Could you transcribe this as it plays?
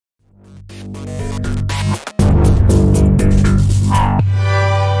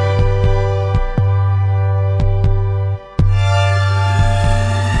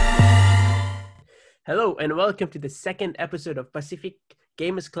and welcome to the second episode of Pacific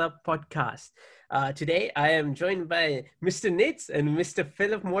Gamers Club podcast. Today, I am joined by Mr. Nitz and Mr.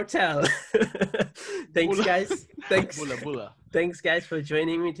 Philip Mortel. Thanks, Bula. guys. Thanks. Bula. Thanks, guys, for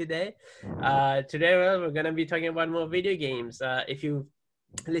joining me today. Today, we're going to be talking about more video games. If you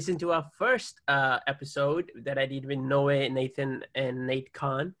listen to our first episode that I did with Noe, Nathan, and Nate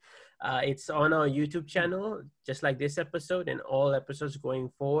Khan, it's on our YouTube channel, just like this episode and all episodes going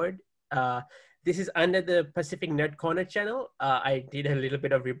forward. This is under the Pacific Nerd Corner channel. I did a little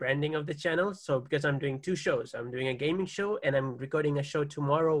bit of rebranding of the channel. So because I'm doing two shows, I'm doing a gaming show and I'm recording a show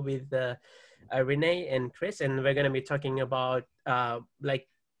tomorrow with Renee and Chris. And we're going to be talking about like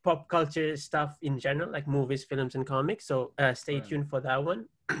pop culture stuff in general, like movies, films, and comics. So stay tuned for that one.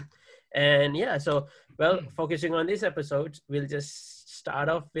 And yeah, so, well, focusing on this episode, we'll just start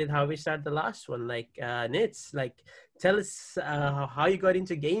off with how we start the last one. Like, Nitz, like, tell us how you got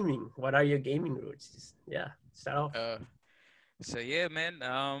into gaming. What are your gaming roots? Yeah, start off. So yeah, man.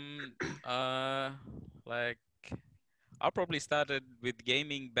 Like I probably started with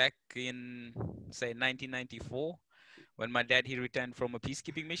gaming back in say 1994, when my dad he returned from a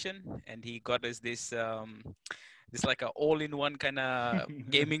peacekeeping mission, and he got us this like a all-in-one kind of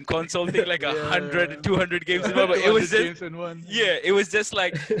gaming console thing, like 100, 200 games in one. But it was just it was just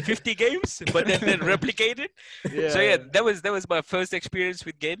like 50 games, but then replicated. So yeah, that was my first experience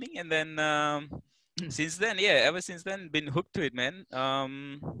with gaming, and then since then, ever since then, been hooked to it, man.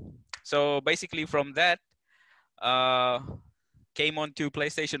 So basically, from that, came on to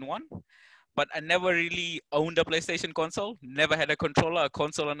PlayStation 1. But I never really owned a PlayStation console. Never had a controller, a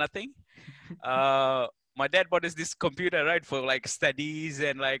console, or nothing. My dad bought us this computer, right, for like studies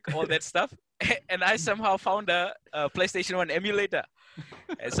and like all that stuff. And I somehow found a PlayStation 1 emulator.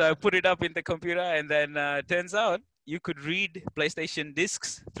 And so I put it up in the computer, and then turns out you could read PlayStation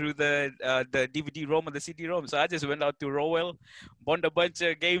discs through the DVD-ROM or the CD-ROM. So I just went out to Rowell, bought a bunch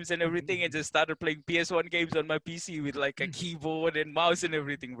of games and everything, and just started playing PS1 games on my PC with like a keyboard and mouse and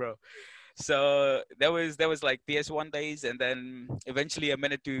everything, bro. So that was like PS1 days, and then eventually I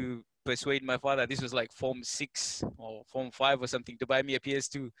managed to persuade my father. This was like Form 6 or Form 5 or something, to buy me a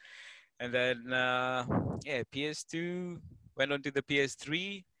PS2. And then PS2, went on to the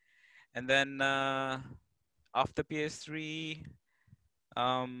PS3, and then after PS3,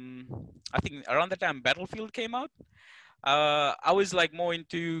 I think around the time Battlefield came out. I was like more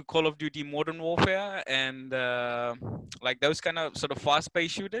into Call of Duty Modern Warfare and like those kind of sort of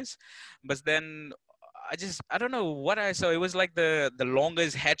fast-paced shooters. But then I don't know what I saw. It was like the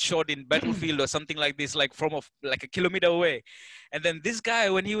longest headshot in Battlefield or something like this, like from like a kilometer away. And then this guy,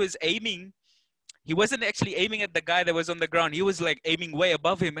 when he was aiming, he wasn't actually aiming at the guy that was on the ground. He was like aiming way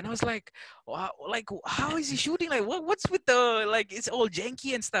above him. And I was like, wow, like, how is he shooting? Like, what's with the, like, it's all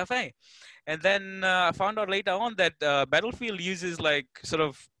janky and stuff, eh? And then I found out later on that Battlefield uses like sort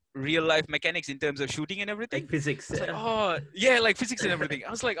of real life mechanics in terms of shooting and everything. Like physics. Like, oh, yeah, like physics and everything.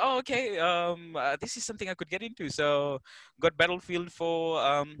 I was like, oh, okay, this is something I could get into. So got Battlefield for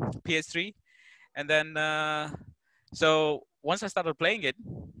PS3. And then, so once I started playing it,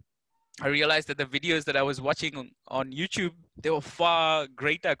 I realized that the videos that I was watching on YouTube, they were far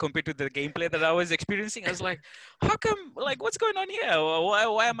greater compared to the gameplay that I was experiencing. I was like, how come, like, what's going on here?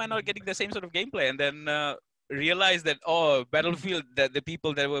 Why am I not getting the same sort of gameplay? And then realized that, Battlefield, the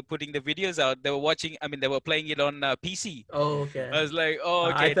people that were putting the videos out, they were playing it on PC. Oh, okay. I was like,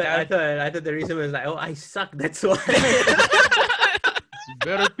 oh, okay. I thought the reason was like, oh, I suck, that's why.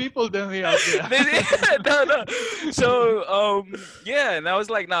 Better people than me out there. No. So, and I was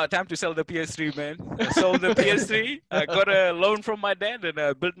like, now time to sell the PS3, man. I sold the PS3. I got a loan from my dad, and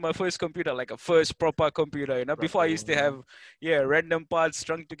I built my first computer, like a first proper computer. You know, before I used to have, random parts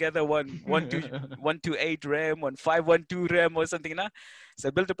strung together, one to 8 RAM, 512 RAM or something. Nah? So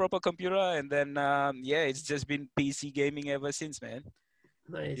I built a proper computer, and then, it's just been PC gaming ever since, man.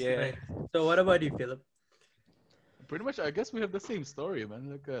 Nice. Nice. So what about you, Philip? Pretty much, I guess we have the same story, man.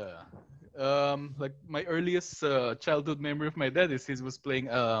 Like my earliest childhood memory of my dad is he was playing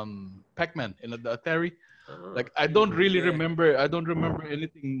Pac-Man in the Atari. Like I don't really remember. I don't remember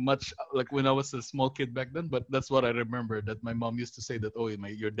anything much like when I was a small kid back then. But that's what I remember. That my mom used to say that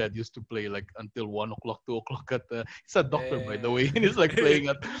your dad used to play like until 1 o'clock, 2 o'clock at. He's a doctor by the way, and he's like playing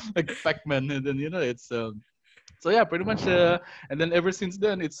at like Pac-Man, and then it's. So yeah, pretty much. And then ever since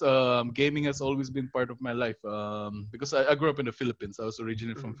then, it's gaming has always been part of my life. Because I grew up in the Philippines. I was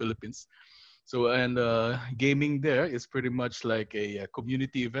originally from Philippines. So and gaming there is pretty much like a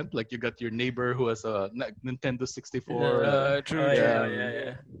community event. Like you got your neighbor who has a Nintendo 64. True, Oh yeah, true. Yeah, yeah,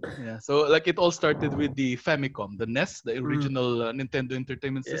 yeah. yeah. So like it all started with the Famicom, the NES, the Mm, original Nintendo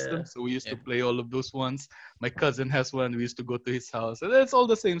Entertainment yeah. System. So we used Yeah. to play all of those ones. My cousin has one. We used to go to his house, and it's all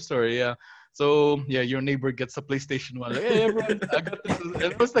the same story. Yeah. So yeah, your neighbor gets a PlayStation One. Like, hey, everyone, I got this.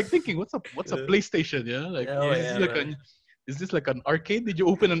 And I was like thinking, what's a PlayStation? Yeah, like Oh is Yeah. this yeah, like man. an is this like an arcade? Did you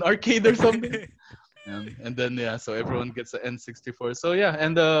open an arcade or something? And then yeah, so everyone gets an N64. So yeah,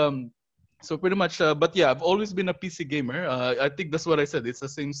 and so pretty much, but yeah, I've always been a PC gamer. I think that's what I said. It's the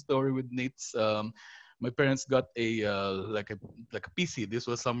same story with Nate's. My parents got a like a PC. This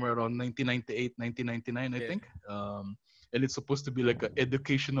was somewhere around 1998, 1999, I Yeah. think. And it's supposed to be like an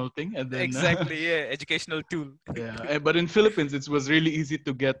educational thing. And then Exactly. Yeah. Educational tool. yeah, but in Philippines, it was really easy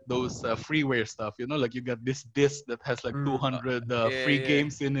to get those freeware stuff. You know, like you got this disc that has like Mm. 200 Yeah. free Yeah.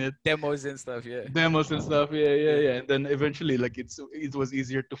 games in it, Demos and stuff. Yeah. demos and stuff. Yeah, yeah, Yeah. yeah. And then eventually, like it was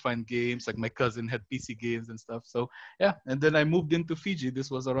easier to find games. Like my cousin had PC games and stuff. So yeah, and then I moved into Fiji. This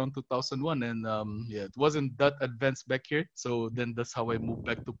was around 2001, and yeah, it wasn't that advanced back here. So then that's how I moved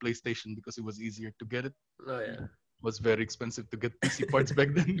back to PlayStation because it was easier to get it. Oh yeah. Was very expensive to get PC parts back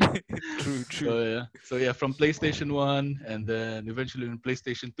then. True. True. So yeah, from PlayStation 1, and then eventually when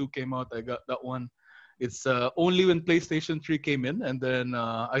PlayStation 2 came out, I got that one. It's only when PlayStation 3 came in, and then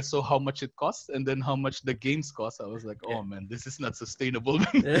I saw how much it cost, and then how much the games cost. I was like, oh man, this is not sustainable.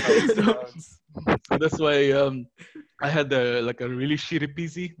 so, so that's why I had like a really shitty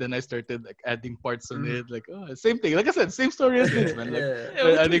PC. Then I started like adding parts on it. Like same thing. Like I said, same story as this, man. Like Yeah. Yeah,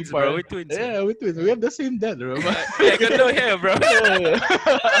 we're adding twins, bro. parts. We're twins. Yeah, we twins. We have the same dad, bro. I got no hair, bro.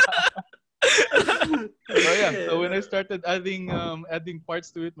 So yeah, so when I started adding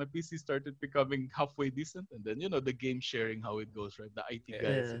parts to it, my PC started becoming halfway decent, and then the game sharing how it goes, right? The IT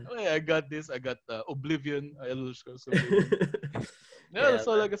guys, Yeah. oh yeah, I got this, I got Oblivion, Elder Scrolls Oblivion. Yeah,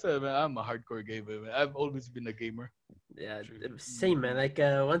 So like I said, man, I'm a hardcore gamer. Man. I've always been a gamer. Yeah, True. same man. Like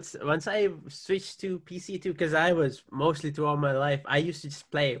once I switched to PC too, because I was mostly throughout my life, I used to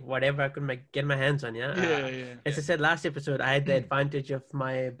just play whatever I could get my hands on. Yeah. Yeah. As I said last episode, I had the advantage of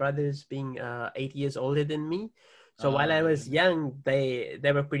my brothers being 8 years older than me. So while I was young, they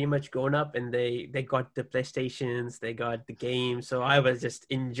were pretty much grown up, and they got the PlayStations, they got the games. So I was just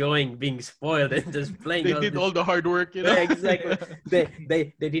enjoying being spoiled and just playing. They did all the hard work, you know. Yeah, exactly.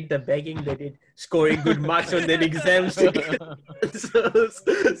 They did the begging, they did scoring good marks on their exams. so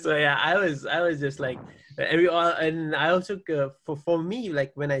yeah, I was just like and I also for me,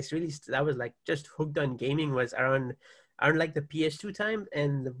 like when I really I was like just hooked on gaming was around like the PS2 time,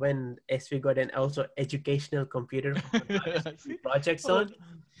 and when SV got an also educational computer projects on.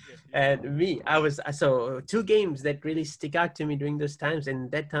 And me, I was so two games that really stick out to me during those times.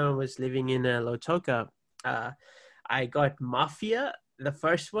 And that time I was living in Lautoka. I got Mafia, the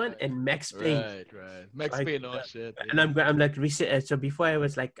first one, and Max Payne. Right. Max Payne, oh shit. And I'm like research. So before I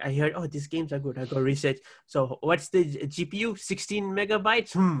was like, I heard, oh, these games are good. I go research. So what's the GPU? 16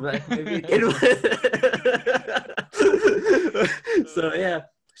 megabytes. Like maybe so yeah.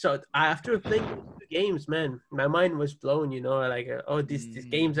 So after playing the games, man, my mind was blown. Like these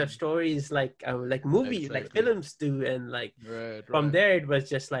games have stories like movies, like Exactly. films do, and like Right. from there it was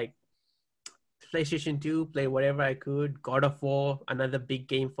just like PlayStation 2, play whatever I could. God of War, another big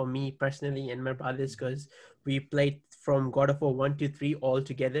game for me personally and my brothers, because we played from God of War 1 to 3 all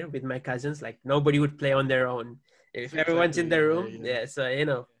together with my cousins. Like nobody would play on their own. If everyone's in the room, yeah.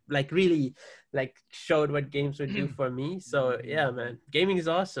 So like really like showed what games would do for me. So yeah, man, gaming is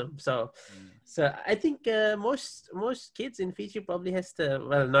awesome. So I think most kids in Fiji probably has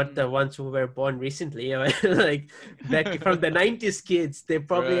not the ones who were born recently, like back from the 90s kids, they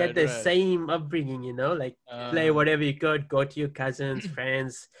probably had the same upbringing, like play whatever you could, go to your cousins,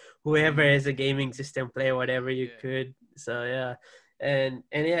 friends, whoever has a gaming system, play whatever you could. So yeah, and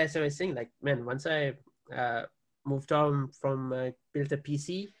yeah, so I was saying, like, man, once I moved on from built a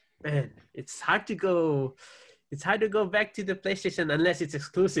PC, man, it's hard to go back to the PlayStation unless it's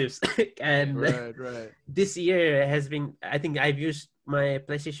exclusives. And right. this year has been, I think I've used my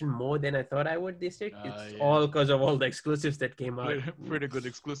PlayStation more than I thought I would this year. It's all because of all the exclusives that came out. Pretty good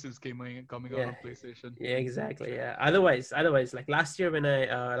exclusives coming out on PlayStation. Yeah, exactly. Yeah. Otherwise, like last year when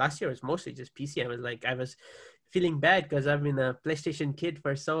last year was mostly just PC. I was feeling bad because I've been a PlayStation kid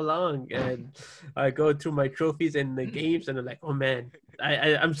for so long, and I go through my trophies and the games, and I'm like, oh man,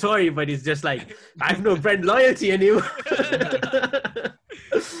 I'm sorry, but it's just like I have no brand loyalty anymore.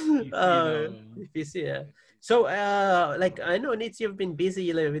 PC, yeah. So, like, I know, Nitz, you've been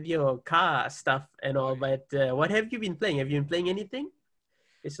busy with your car stuff and all, but what have you been playing? Have you been playing anything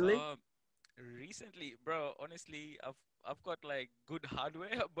recently? Recently, bro, honestly, I've got like good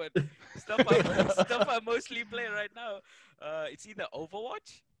hardware, but stuff I mostly play right now, it's either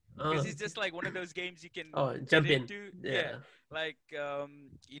Overwatch, because Oh, it's just like one of those games you can oh, get jump in. into. Yeah, Yeah. like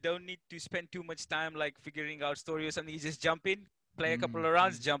you don't need to spend too much time like figuring out story or something. You just jump in, play a couple of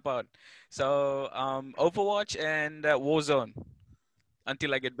rounds, jump out. So Overwatch and Warzone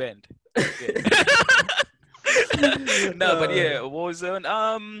until I get banned. Yeah. No, but yeah, Warzone.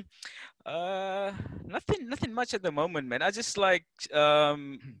 Nothing much at the moment, man. I just like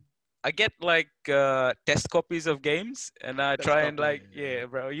I get like test copies of games and I Test try and copy. like yeah,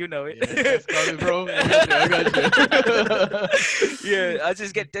 bro, you know it. Yeah, test copy, bro. I got you. Yeah, I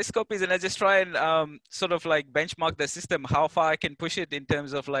just get test copies and I just try and sort of like benchmark the system, how far I can push it in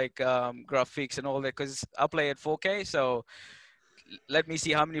terms of like graphics and all that, because I play at 4K, so let me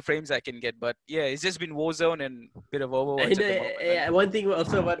see how many frames I can get. But yeah, it's just been Warzone and a bit of Overwatch at the moment, man. One thing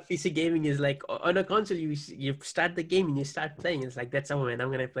also about PC gaming is like on a console, you start the game and you start playing. It's like, that's how, man, I'm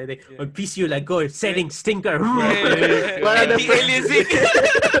gonna play the Yeah. on PC. You like go settings, stinker. Yeah. What are the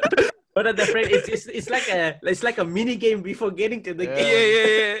Anti-aliasing. What are the friends? It's like a mini game before getting to the Yeah.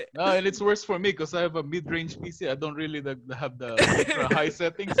 game. No, and it's worse for me because I have a mid-range PC. I don't really have the ultra high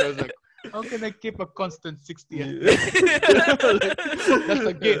settings. So I was like, how can I keep a constant 60 FPS? That's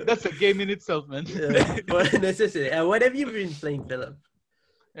a game. That's a game in itself, man. Yeah, but necessary. What have you been playing, Philip?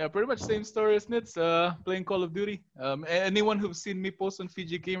 Yeah, pretty much same story as Nits. Playing Call of Duty. Anyone who's seen me post on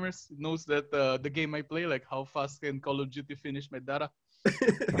Fiji Gamers knows that the game I play, like how fast can Call of Duty finish my data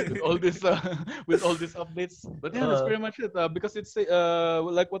with all this with all these updates. But yeah, that's pretty much it. Because it's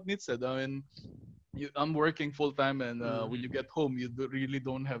like what Nits said. I mean, I'm working full time, and when you get home, you really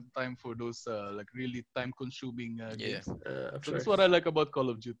don't have time for those like really time-consuming games. So that's what I like about Call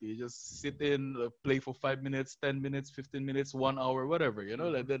of Duty. You just sit in, play for 5 minutes, 10 minutes, 15 minutes, 1 hour, whatever. You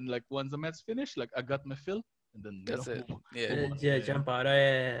know, and then like once the match finished, like I got my fill, and then That's it. Yeah. move on. Yeah, jump out.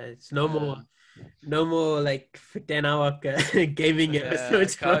 It's no more like 10-hour gaming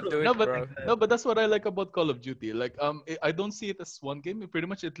episodes. Can't Bro. do it, No, bro. but that's what I like about Call of Duty. Like I don't see it as one game. Pretty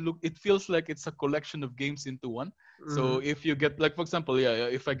much it feels like it's a collection of games into one. So if you get, like, for example,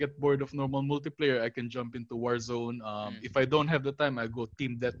 if I get bored of normal multiplayer, I can jump into Warzone. If I don't have the time, I go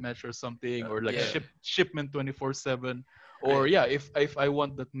Team Deathmatch or something, or like Shipment 24/7. Or if I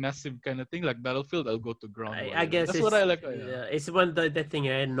want that massive kind of thing like Battlefield, I'll go to Ground War. I guess that's what I like. Yeah, it's one the thing,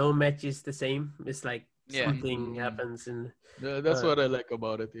 right? No match is the same. It's like something happens and That's what I like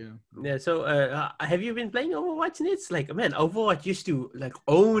about it. Yeah. yeah. So have you been playing Overwatch? And it's like, man, Overwatch used to like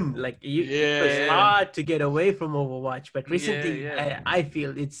own, like it was hard to get away from Overwatch, but recently I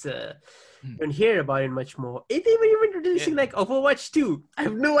feel it's you don't hear about it much more. If they were even introducing like Overwatch 2, I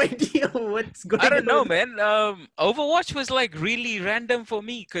have no idea what's going on. I don't know, man. Overwatch was like really random for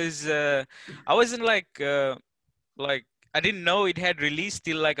me because I wasn't like I didn't know it had released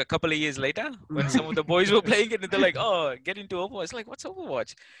till like a couple of years later when some of the boys were playing it and they're like, oh, get into Overwatch. Like, what's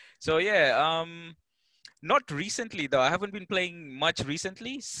Overwatch? So yeah, not recently though. I haven't been playing much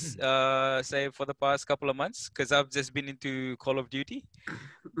recently, say for the past couple of months, because I've just been into Call of Duty.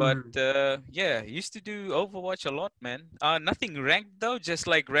 But yeah, used to do Overwatch a lot, man. Nothing ranked though, just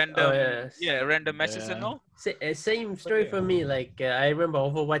like random, random matches and all. Same story for me. Like I remember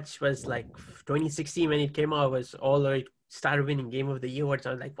Overwatch was like 2016 when it came out. Was all like started winning Game of the Year awards.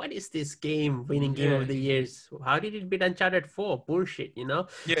 I was like, what is this game winning Game of the Years? How did it beat Uncharted 4? Bullshit, you know?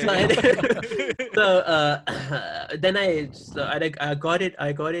 Yeah. So then I got it.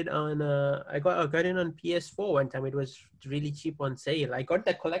 I got it on PS4 one time. It was really cheap on sale. I got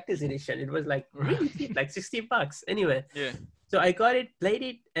the collector's edition. It was like really cheap, like $60. Anyway. Yeah. So I got it, played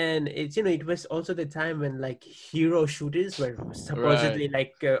it, and it's it was also the time when like hero shooters were supposedly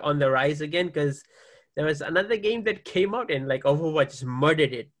like on the rise again, because there was another game that came out and like Overwatch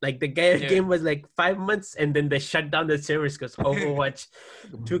murdered it. Like the game was like 5 months and then they shut down the servers because Overwatch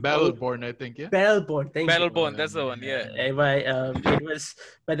took Battleborn, I think, Battleborn, thank you. Battleborn, that's the one, It was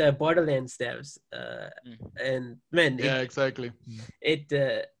by the Borderlands devs. And man, exactly.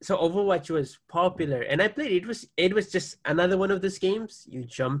 So Overwatch was popular and I played it. It was just another one of those games. You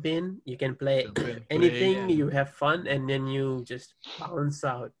jump in, you can play anything, you have fun, and then you just bounce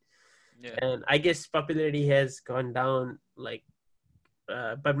out. Yeah. And I guess popularity has gone down, like,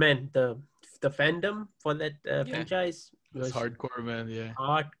 but man, the fandom for that franchise was hardcore, man. Yeah,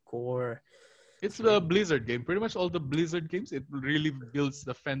 hardcore. It's the Blizzard game. Pretty much all the Blizzard games, it really builds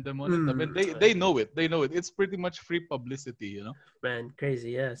the fandom on it. I mean, they know it. They know it. It's pretty much free publicity, you know. Man,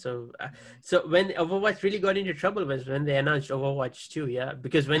 crazy, yeah. So when Overwatch really got into trouble was when they announced Overwatch 2, yeah.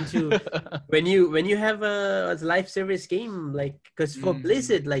 Because when you have a live service game, like, because for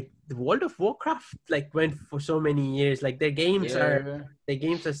Blizzard, like the World of Warcraft like went for so many years. Like their games are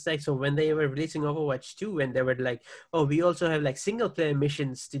sick. So when they were releasing Overwatch 2, and they were like, oh, we also have like single player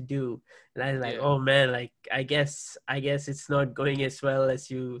missions to do, and I was like, oh man, like I guess it's not going as well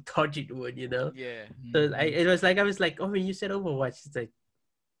as you thought it would, you know. Yeah. So it was like, I was like, oh, when you said Overwatch, it's like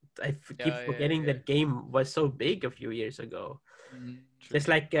keep forgetting that game was so big a few years ago. Just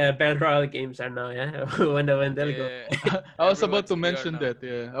like Battle Royale games are now, yeah. when they'll go. I was about to mention that.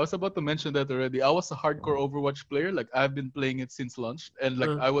 Yeah, I was about to mention that already. I was a hardcore Overwatch player. Like I've been playing it since launch, and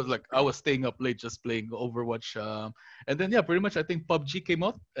like I was staying up late just playing Overwatch. And then yeah, pretty much I think PUBG came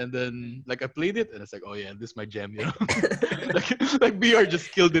out, and then like I played it, and it's like, oh yeah, this is my jam, you know. like BR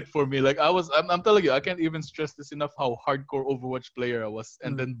just killed it for me. Like I'm telling you, I can't even stress this enough how hardcore Overwatch player I was.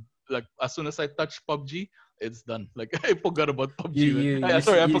 And then like as soon as I touched PUBG, it's done. Like I forgot about PUBG. I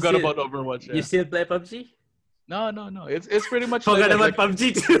forgot about Overwatch. Yeah. You still play PUBG? No. It's pretty much forgot about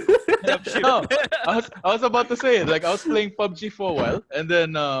PUBG too. No, I was about to say it. Like I was playing PUBG for a while, and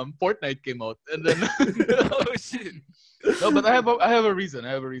then Fortnite came out, and then oh shit. No, but I have a reason.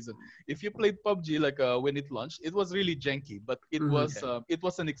 If you played PUBG like when it launched, it was really janky, but it was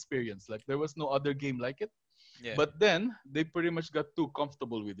an experience. Like there was no other game like it. Yeah. But then they pretty much got too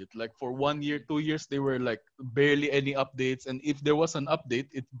comfortable with it. Like for 1 year, 2 years, they were like barely any updates, and if there was an update,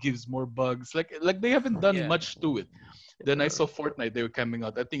 it gives more bugs. Like they haven't done much to it. Then I saw Fortnite; they were coming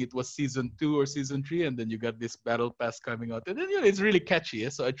out. I think it was season 2 or season 3, and then you got this battle pass coming out, and then it's really catchy.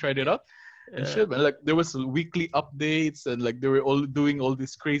 So I tried it out. And shit, man, like there was weekly updates, and like they were all doing all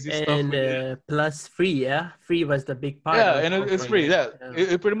this crazy stuff. And plus free, free was the big part. Yeah, and it's free. Yeah,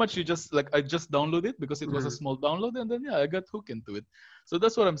 it pretty much you just like I just downloaded it because it was a small download, and then I got hooked into it. So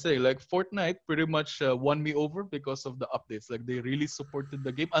that's what I'm saying. Like Fortnite pretty much won me over because of the updates. Like they really supported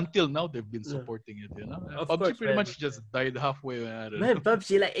the game until now. They've been supporting it. You know, PUBG pretty much just died halfway. Man,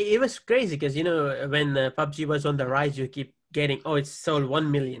 PUBG, like it was crazy because you know when PUBG was on the rise, you keep getting it's sold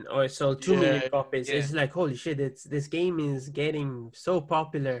 1 million or it sold 2 million copies. It's like holy shit, this game is getting so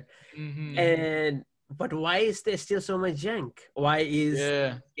popular. But why is there still so much junk? Why is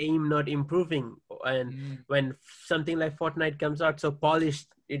the game not improving? And when something like Fortnite comes out so polished,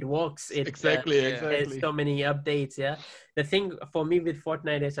 it works. Exactly. There's so many updates. Yeah. The thing for me with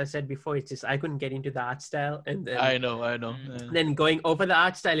Fortnite, as I said before, it's just I couldn't get into the art style. And then, I know. Then going over the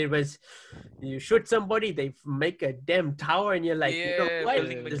art style, it was you shoot somebody, they make a damn tower, and you're like, you know what?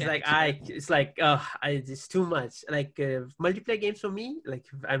 It's like it's too much. Like multiplayer games for me, like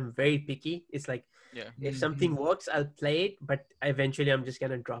I'm very picky. It's like if something works, I'll play it, but eventually I'm just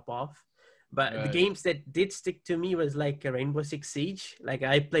gonna drop off. But the games that did stick to me was like Rainbow Six Siege. Like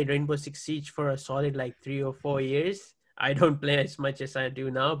I played Rainbow Six Siege for a solid like 3 or 4 years. I don't play as much as I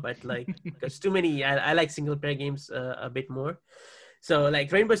do now, but like because too many, I like single player games a bit more. So like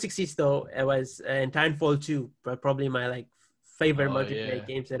Rainbow Six Siege though, it was and Titanfall 2, probably my like favorite multiplayer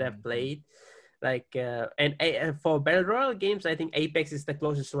games that I've played. Like and for battle royale games, I think Apex is the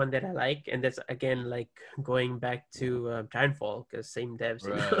closest one that I like, and that's again like going back to Titanfall because same devs,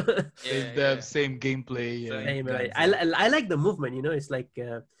 same devs, same gameplay. Same, right. I like the movement, you know. It's like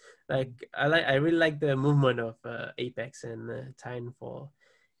I really like the movement of Apex and Titanfall.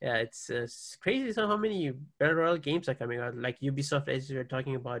 Yeah, it's crazy how many battle royale games are coming out. Like Ubisoft, as you were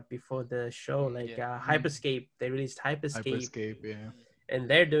talking about before the show, like Hyperscape. They released Hyperscape. And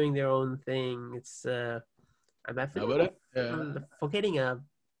they're doing their own thing. It's I'm forgetting a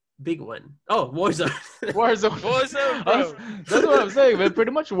big one. Oh, Warzone. Warzone, bro. That's what I'm saying. But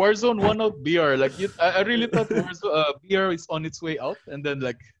pretty much Warzone won out BR. Like I really thought BR is on its way out, and then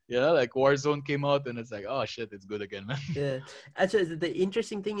like Warzone came out, and it's like, oh shit, it's good again, man. Yeah. Actually, the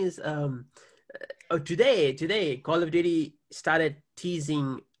interesting thing is, today Call of Duty started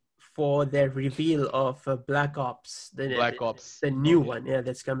teasing for their reveal of Black Ops, the new one,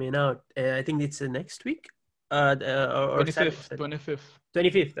 that's coming out. I think it's next week. 25th.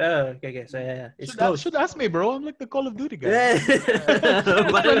 Okay. So it's close. Should ask me, bro. I'm like the Call of Duty guy.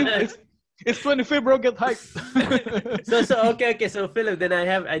 It's 25th, bro. Get hyped. Okay. So Philip, then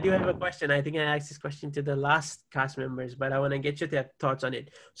I do have a question. I think I asked this question to the last cast members, but I want to get your thoughts on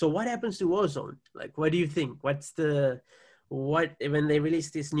it. So what happens to Warzone? Like, what do you think? When they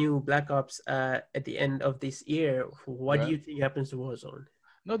release this new Black Ops at the end of this year, what do you think happens to Warzone?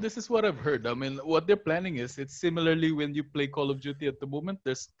 No, this is what I've heard. I mean, what they're planning is it's similarly when you play Call of Duty at the moment.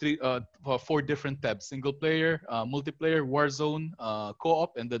 There's 4 different tabs: single player, multiplayer, Warzone,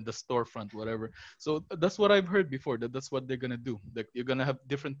 co-op, and then the storefront, whatever. So that's what I've heard before. That's what they're gonna do. You're gonna have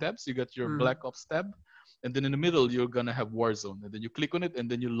different tabs. You got your Black Ops tab. and then in the middle you're gonna have Warzone, and then you click on it, and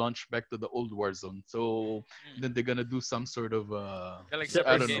then you launch back to the old Warzone. So then they're gonna do some sort of They're like So,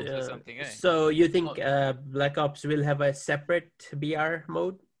 I separate don't know. games or something, eh? so you think Oh, Black Ops will have a separate BR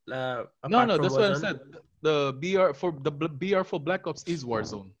mode no, apart no, from that's what I Warzone? said. The BR for Black Ops is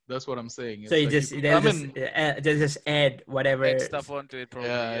Warzone. That's what I'm saying. So It's you like just I they'll mean, just add whatever. Add stuff onto it, probably.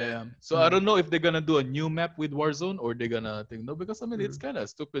 yeah, Yeah. yeah. So I don't know if they're gonna do a new map with Warzone or they're gonna think no, because I mean it's Mm. kind of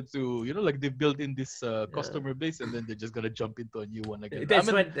stupid to like they built in this Yeah. customer base and then they're just gonna jump into a new one again. I That's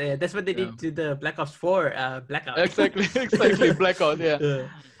mean, what they yeah, did to the Black Ops 4 Blackout. exactly, exactly, Blackout. Yeah, Yeah.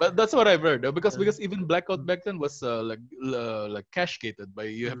 but that's what I've heard because Yeah. even Blackout back then was like cash gated by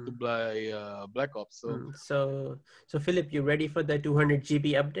you have to Mm. buy Black Ops. So So Philip, you ready for the 200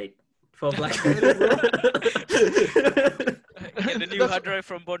 GB update for Black I'm ready, bro. Get the new That's- hard drive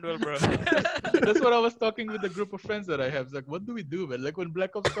from Bondwell, bro. That's what I was talking with the group of friends that I have. It's like, what do we do, man? Like when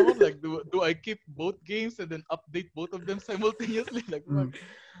Black Ops come out, like do I keep both games and then update both of them simultaneously? Like, Mm.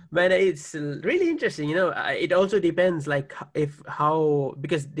 But it's really interesting, it also depends like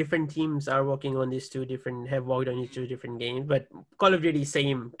because different teams are working on these have worked on these two different games, but Call of Duty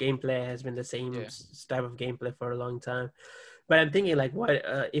same gameplay has been the same Yeah. type of gameplay for a long time. But I'm thinking like what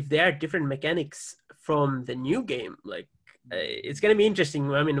if there are different mechanics from the new game, like it's gonna be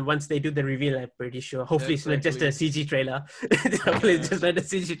interesting. I mean, once they do the reveal, I'm pretty sure. Hopefully, it's not just a CG trailer. Hopefully, it's just not a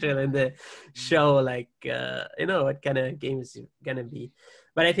CG trailer in the show. Like, what kind of game is it gonna be?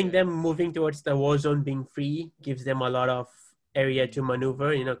 But I think them moving towards the Warzone being free gives them a lot of area to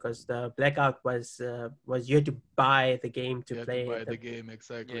maneuver. Because the Blackout was you had to buy the game to you have play to buy the the game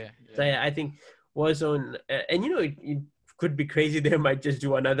exactly. Yeah. So yeah, I think Warzone, and it could be crazy. They might just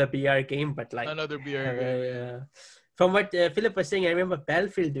do another BR game, but like Another BR game. Yeah. From what Philip was saying, I remember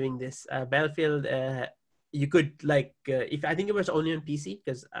Battlefield doing this. Battlefield, you could if I think it was only on PC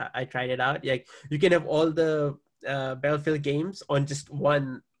because I tried it out. Like you can have all the Battlefield games on just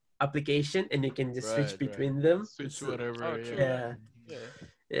one application, and you can just switch between them. Switch So, whatever. Oh, true. yeah. Yeah.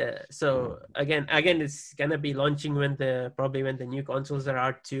 Yeah. So again, it's gonna be launching probably when the new consoles are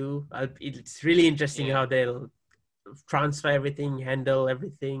out too. It's really interesting how they'll transfer everything, handle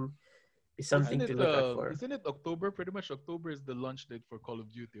everything. Be something to look out for. Isn't it October? Pretty much October is the launch date for Call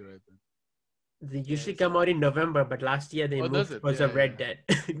of Duty, right? They usually come out in November, but last year they moved because of Red Dead.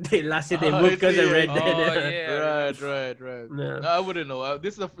 Last year they moved because of Red Dead. Right. No. No, I wouldn't know.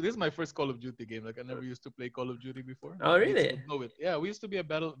 This is my first Call of Duty game. Like I never used to play Call of Duty before. Oh, really? I know it. Yeah, we used to be a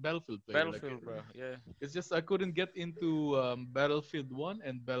Battlefield player. Battlefield, bro. Yeah. It's just I couldn't get into Battlefield 1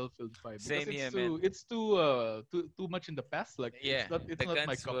 and Battlefield 5 because Same here, man. It's too much in the past. Like Yeah, it's not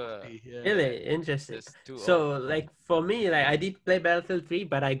my cup of tea. Yeah. Really interesting. Just too So old. like for me, like I did play Battlefield 3,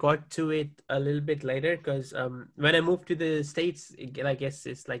 but I got to it a little bit later because when I moved to the States, I guess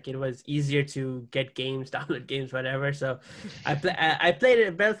it's like it was easier to get games, download games, whatever. So I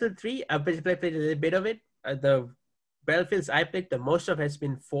played Battlefield 3. I played a little bit of it. The Battlefields I played the most of has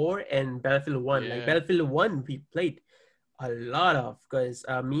been 4 and Battlefield 1. Like Battlefield 1 we played a lot of because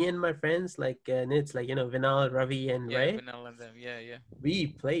me and my friends it's like Vinal, Ravi and Ray. Vinal and them. Yeah. We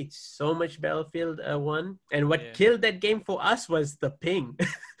played so much Battlefield 1, and what killed that game for us was the ping.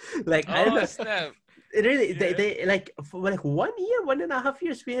 I don't know. Snap. It really they like for like 1 year, 1.5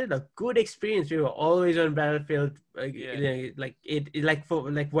 years we had a good experience. We were always on Battlefield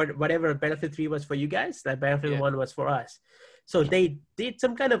whatever Battlefield 3 was for you guys, that Battlefield 1 was for us. So they did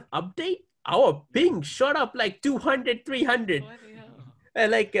some kind of update. Our ping shot up like 200, 300.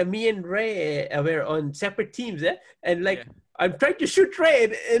 And me and Ray were on separate teams, and I'm trying to shoot Ray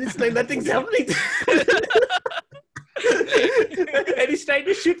and it's like nothing's happening. And he's trying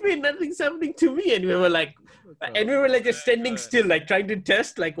to shoot me and nothing's happening to me, and we were like just standing still, like trying to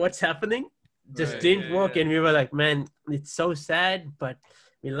test like what's happening. Just didn't work. And we were like, man, it's so sad, but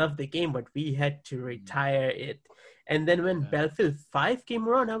we love the game, but we had to retire it. And then when Battlefield 5 came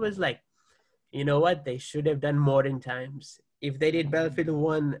around, I was like, you know what, they should have done modern times. If they did Battlefield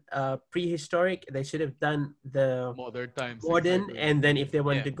 1 prehistoric, they should have done the modern, and then if they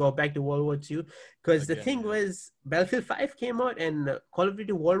wanted to go back to World War II, because the thing was Battlefield 5 came out and Call of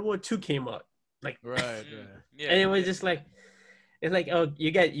Duty World War II came out, and it was just like, it's like, oh,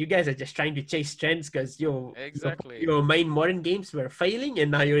 you guys are just trying to chase trends because your main modern games were failing,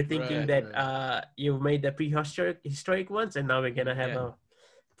 and now you're thinking that you've made the prehistoric ones, and now we're gonna have a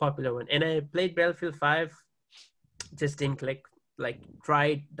popular one. And I played Battlefield 5. Just didn't click.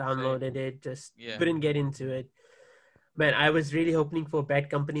 Tried, downloaded it, just couldn't get into it. Man, I was really hoping for Bad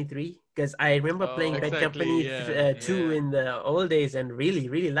Company 3 because I remember playing Bad Company 2 in the old days and really,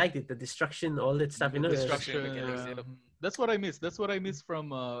 really liked it. The destruction, all that stuff, Destruction, That's what I miss. That's what I miss from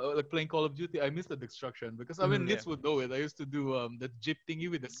like playing Call of Duty. I miss the destruction because I mean, Yeah. Nits would know it. I used to do the jeep thingy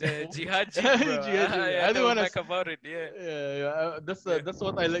with the The C4. jihad jeep, bro. Jihad jeep. Yeah, I don't tell want back to. about it. Yeah. That's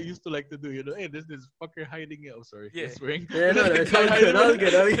what I used to like to do. You know, hey, there's this fucker hiding. Oh, sorry, Yeah. that's swearing. Yeah, no, There's it's this guy all hiding. good, all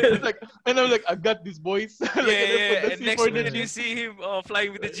good, all good. It's like, and I'm like, I got these boys. Like, Yeah, and then yeah. put the And next C4 in the minute you jeep, see him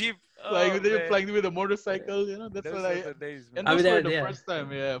flying with the jeep. flying Oh, with man. flying with a motorcycle. You know, that's Those what are I. the days, And man. I mean, those were the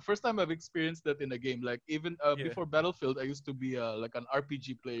yeah. first time I've experienced that in a game. Like even Yeah. before Battlefield, I used to be like an RPG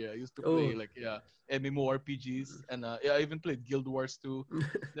player. I used to play Oh. like MMORPGs, and I even played Guild Wars too.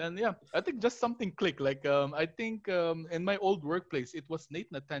 Then I think just something clicked. Like I think in my old workplace, it was Nate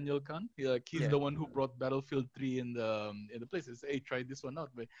Nathaniel Khan. He's Yeah. the one who brought Battlefield 3 in the place. He said, hey, try this one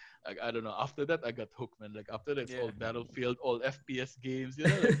out. But I don't know. After that, I got hooked, man. Like after that, it's Yeah. all Battlefield, all FPS games. You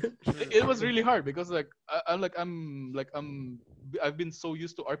know, like, it was really hard because like I've been so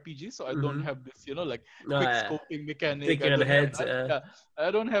used to RPG, so I don't Mhm. have this, you know, like No, quick yeah. scoping mechanic. Thinking I on don't heads, have, I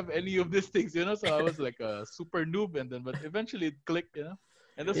don't have any of these things, you know. So I was like a super noob, and then but eventually it clicked, you know.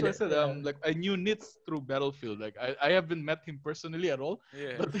 And that's You why I know, said yeah. like I knew Nitz through Battlefield. Like I haven't met him personally at all,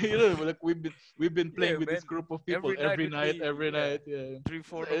 Yeah. but you know, like we've been playing Yeah, with this man. group of people Every night every would be- night. Yeah.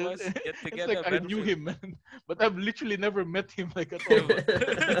 3-4 of us get It's together. like I knew Battlefield. him, man, but I've literally never met him like at all.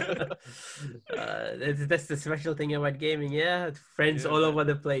 That's the special thing about gaming. Yeah, friends Yeah, all man. over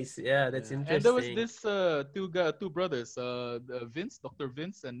the place. Yeah, that's Yeah. interesting. And there was this two brothers, Vince, Dr.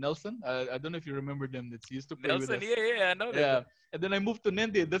 Vince, and Nelson. I don't know if you remember them. That's used to play Nelson, with us. yeah, I know that. Yeah. And then I moved to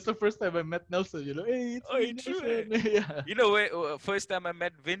Nende. That's the first time I met Nelson. You know, hey, it's Oh, me, it's true, Nelson. Yeah. You know, first time I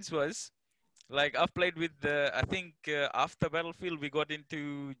met Vince was like I've played with I think after Battlefield we got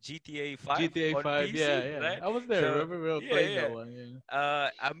into GTA 5 GTA on 5. PC, yeah. right? I was there. So, Remember we were yeah, playing yeah. that one. Yeah.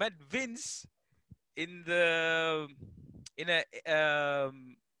 I met Vince in the in a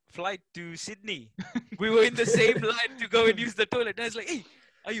flight to Sydney. We were in the same line to go and use the toilet. And I was like, "Hey,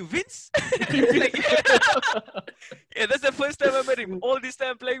 are you Vince?" He's like, yeah, that's the first time I met him. All this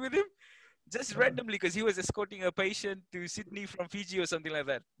time playing with him, just randomly because he was escorting a patient to Sydney from Fiji or something like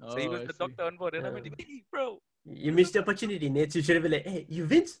that. So he Oh, was I the see. doctor on board, and I met him. Hey, bro. You missed the opportunity, Nate. You should have been like, "Hey, you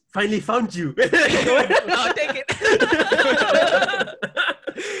Vince, finally found you." I'll take it.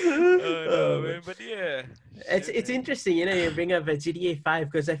 Oh, no, man. But yeah. It's interesting, you know, you bring up GTA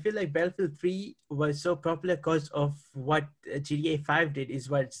 5 because I feel like Battlefield 3 was so popular because of what GTA 5 did is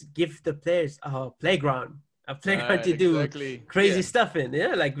what give the players a playground to do Exactly. crazy Yeah. stuff in,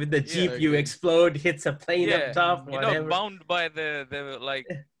 yeah, like with the Jeep, you agree. explode, hits a plane Yeah. up top, You're whatever, not bound by the like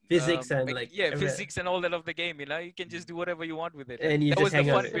physics and like physics and all that of the game. You know, you can just do whatever you want with it. And you that just was the hang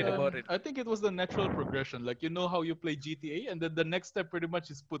fun out, bit yeah. about it. I think it was the natural progression. Like you know how you play GTA, and then the next step pretty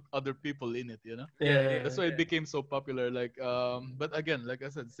much is put other people in it. You know. yeah. That's why it became so popular. Like, but again, like I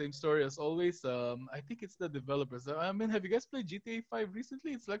said, same story as always. I think it's the developers. I mean, have you guys played GTA 5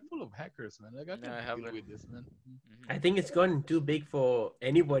 recently? It's like full of hackers, man. Like I No, I can't deal haven't. with this, man. I think it's gotten too big for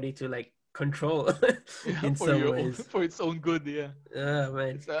anybody to like control in for some ways. for its own good, yeah. Oh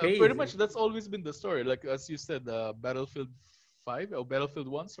man, It's, it's crazy. pretty much that's always been the story. Like as you said, Battlefield 5 or Battlefield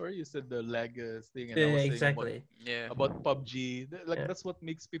 1. Sorry, you said the lag thing, and I Yeah, was saying exactly. Yeah. about PUBG. Like Yeah. that's what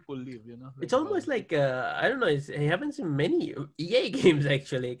makes people live, you know. It's almost like I don't know. It happens in many EA games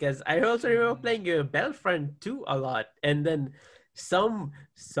actually. Because I also remember playing Battlefront 2 a lot, and then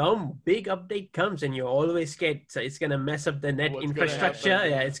some big update comes, and you're always scared. So it's gonna mess up the net What's gonna infrastructure.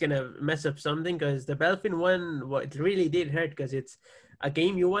 happen, Yeah, yeah. it's gonna mess up something. Because the Battlefield 1, what really did hurt, because it's a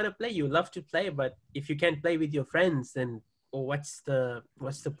game you want to play, you love to play, but if you can't play with your friends, then what's the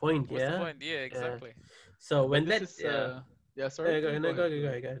point? What's the point? Yeah, exactly. So when But that this is, yeah, sorry. go Go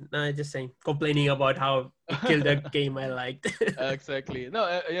ahead. ahead. No, I'm just saying, complaining about how it killed a game I liked. Exactly.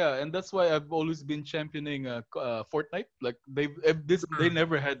 No, yeah, and that's why I've always been championing Fortnite. Like they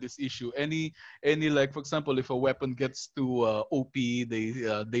never had this issue. Any like for example, if a weapon gets too OP,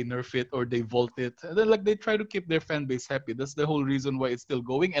 they nerf it or they vault it, and then like they try to keep their fan base happy. That's the whole reason why it's still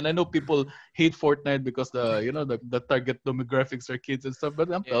going. And I know people hate Fortnite because the target demographics are kids and stuff. But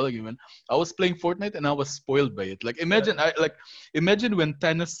I'm Yeah. telling you, man, I was playing Fortnite and I was spoiled by it. Like imagine when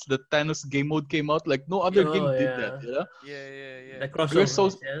the Thanos game mode came out. Like no other game Oh, did yeah. that. You know. Yeah. The crossover.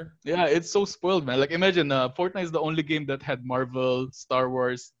 so- Yeah. Yeah, it's so spoiled, man. Like imagine Fortnite is the only game that had Marvel, Star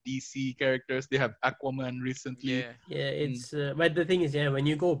Wars, DC characters. They have Aquaman recently. Yeah. Yeah, it's but the thing is, yeah, when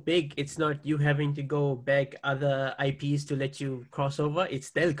you go big, it's not you having to go beg other IPs to let you cross over. It's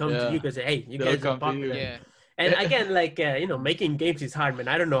they'll come to Yeah. you because hey, you They'll guys are come to you. popular. Yeah. And again, like making games is hard, man.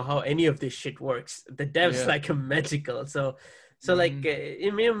 I don't know how any of this shit works. The devs Yeah. like magical. So So like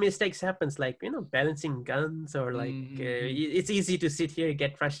mistakes happens, like balancing guns, or like it's easy to sit here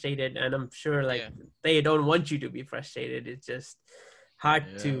get frustrated, and I'm sure like they don't want you to be frustrated. It's just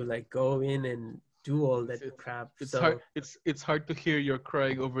hard to like go in and do all that crap. It's so hard. It's hard to hear you're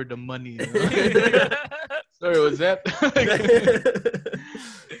crying over the money. Sorry, was that?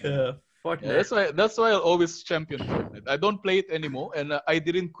 Fortnite. Yeah, that's why I'll always champion Fortnite. I don't play it anymore, and I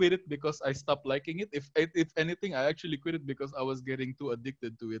didn't quit it because I stopped liking it. If anything, I actually quit it because I was getting too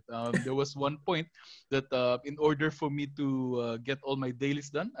addicted to it. There was one point that in order for me to get all my dailies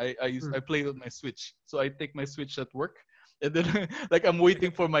done, I played on my Switch. So I take my Switch at work. And then, like, I'm waiting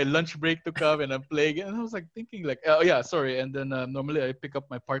for my lunch break to come, and I'm playing it. And I was like thinking, like, oh yeah, sorry. And then normally I pick up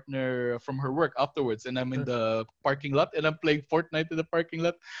my partner from her work afterwards, and I'm in the parking lot, and I'm playing Fortnite in the parking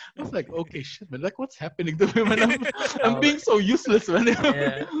lot. I was like, okay, shit, man, like, what's happening to me, man? I'm being so useless, man.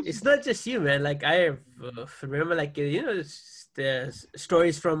 Yeah, it's not just you, man. Like I remember, like the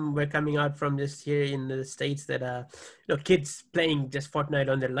stories from were coming out from just here in the States that kids playing just Fortnite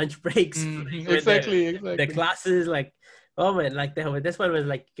on their lunch breaks. Exactly. The classes, like. Oh man, like this one was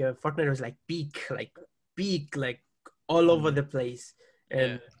like Fortnite was like peak, like all over the place,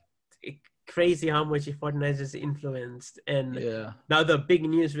 and crazy how much Fortnite is influenced. And now the big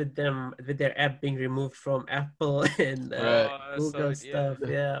news with them, with their app being removed from Apple and Google stuff.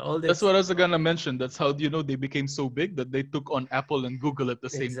 All this. That's what I was gonna mention. That's how they became so big that they took on Apple and Google at the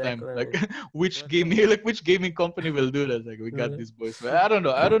same time. Like which gaming company will do that? Like we got these boys. But I don't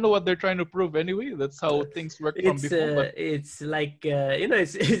know what they're trying to prove anyway. That's how things work from before. But it's like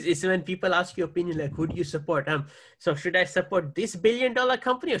it's when people ask your opinion, like who do you support? So should I support this billion-dollar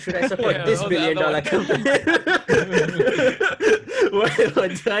company or should I support this billion-dollar company? what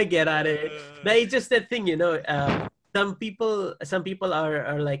do I get out of it? No, it's just that thing, some people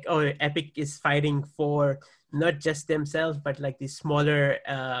are like, oh, Epic is fighting for not just themselves, but like the smaller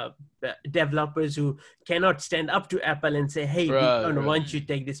developers who cannot stand up to Apple and say, hey, we don't want you to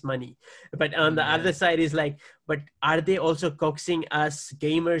take this money. But on the other side is like, but are they also coaxing us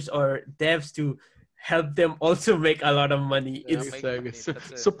gamers or devs to help them also make a lot of money?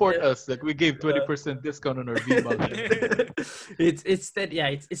 Support us. Like we gave 20% discount on our V-Bucks.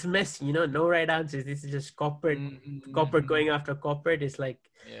 it's messy, no right answers. This is just corporate going after corporate. It's like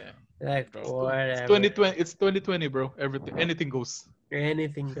whatever. It's 2020, bro. Anything goes.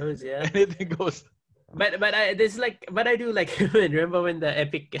 Anything goes, yeah. Anything goes. But I do like remember when the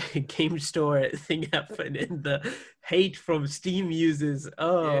Epic Game Store thing happened and the hate from Steam users.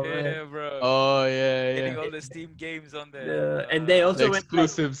 Oh man. Bro. Oh yeah. Getting all the Steam games on there. And they also the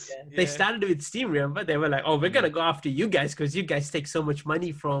exclusives. They started with Steam, remember? They were like, "Oh, we're gonna go after you guys because you guys take so much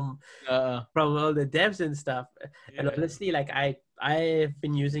money from all the devs and stuff." And honestly, like I've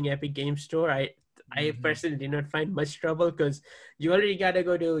been using Epic Game Store. I personally did not find much trouble because you already gotta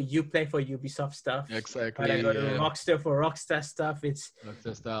go to Uplay for Ubisoft stuff. Exactly. Gotta go to Rockstar for Rockstar stuff. It's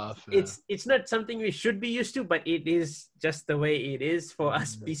not something we should be used to, but it is just the way it is for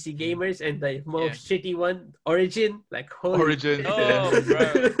us PC gamers. And the most shitty one, Origin, like Origin. Oh,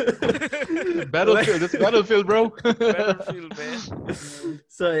 bro. Battlefield. It's Battlefield, bro. Battlefield, man.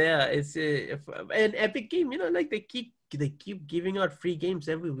 So yeah, it's an Epic game. Like they keep giving out free games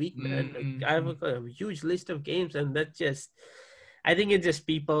every week, man. Like, I have a huge list of games, and I think it's just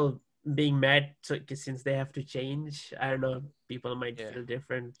people being mad since they have to change. I don't know. People might feel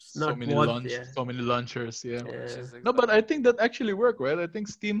different. So many launchers. Yeah. No, but I think that actually worked, right? I think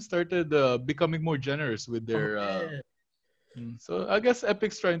Steam started becoming more generous with their. So I guess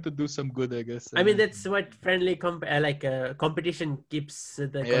Epic's trying to do some good, I guess. I mean, that's what friendly competition keeps the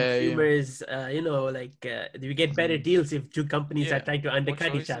consumers, we get better deals if two companies are trying to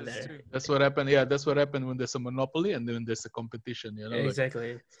undercut each other. That's what happened. Yeah, that's what happened when there's a monopoly and then there's a competition,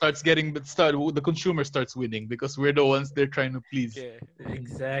 Exactly. The consumer starts winning because we're the ones they're trying to please. Yeah,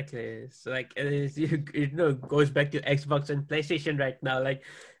 exactly. So it goes back to Xbox and PlayStation right now. Like,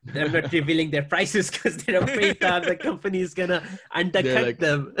 they're not revealing their prices because they're afraid that the company is gonna undercut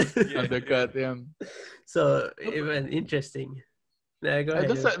them. Undercut, yeah. So even interesting. Yeah, go ahead.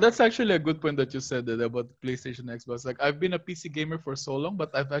 That's actually a good point that you said that about PlayStation, Xbox. Like I've been a PC gamer for so long,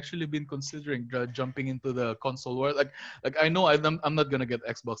 but I've actually been considering jumping into the console world. Like I know I'm not gonna get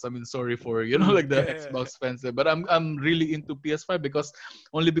Xbox. I mean, sorry for the Xbox fans there, but I'm really into PS5 because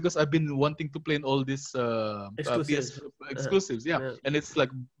I've been wanting to play in all these exclusives. exclusives. And it's like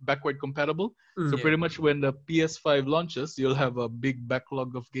backward compatible. So Yeah. pretty much when the PS5 launches, you'll have a big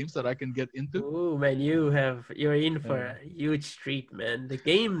backlog of games that I can get into. Oh man, you're in for Yeah. a huge treat, man. The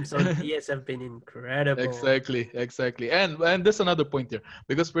games on PS have been incredible. Exactly. And there's another point here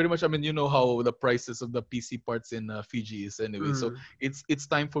because pretty much, I mean, you know how the prices of the PC parts in Fiji is anyway. So Mm. it's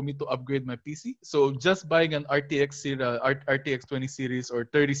time for me to upgrade my PC. So just buying an RTX 20 series or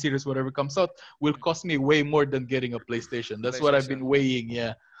 30 series, whatever comes out, will cost me way more than getting a PlayStation. That's what I've been PlayStation. weighing.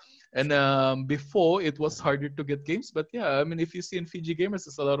 Yeah. And before it was harder to get games, but yeah, I mean, if you see in Fiji gamers,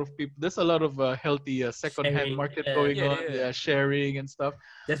 there's a lot of people. There's a lot of healthy second-hand Sharing, market yeah. going Yeah, on. yeah. Yeah, sharing and stuff.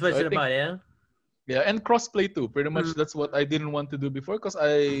 That's what So it's I think about, yeah. yeah, and crossplay too. Pretty much Mm. that's what I didn't want to do before because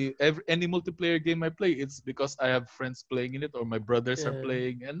any multiplayer game I play, it's because I have friends playing in it or my brothers are Yeah.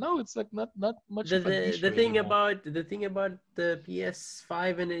 playing, and now it's like not much The, of an the issue the thing anymore. about the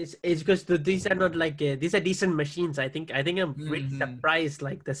PS5 and is because these are not like these are decent machines. I think I'm really Mhm. surprised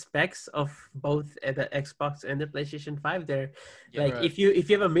like the specs of both the Xbox and the PlayStation 5. They're Yeah. like Right. if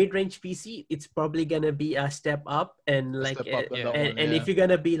you have a mid-range PC, it's probably gonna be a step up and A like step up than Yeah. that one. and Yeah. if you're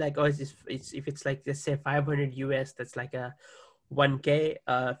gonna be like it's if it's like let's say 500 US, that's like a 1K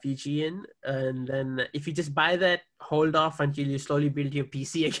Fijian, and then if you just buy that, hold off until you slowly build your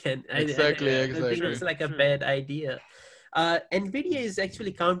PC again. Exactly. I don't think Exactly. that's like a True. bad idea. Nvidia is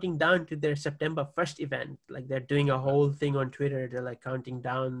actually counting down to their September 1st event. Like they're doing a whole thing on Twitter. They're like counting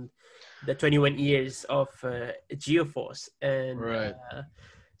down the 21 years of GeoForce, and Right.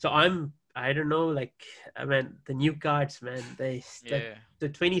 so I don't know, like I mean the new cards, man. Like Yeah. the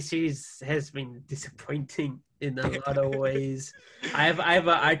 20 series has been disappointing in a lot of ways. I have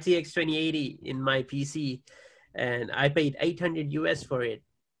a RTX 2080 in my PC, and I paid 800 US for it.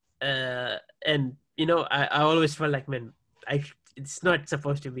 And you know, I always felt like, man, it's not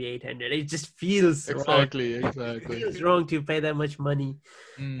supposed to be 800. It just feels wrong. Exactly. It Exactly. feels wrong to pay that much money.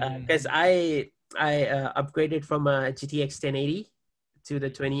 Mhm. Because I upgraded from a GTX 1080 to the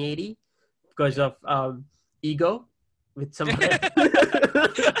 2080 because of ego with some friends.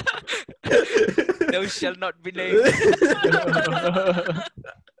 Those shall not be named.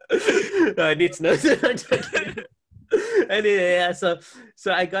 It's not. Anyway, yeah, so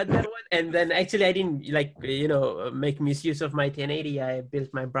I got that one, and then actually I didn't like make misuse of my 1080. I built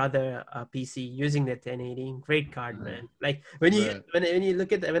my brother a PC using the 1080. Great card, man. Like when Right. you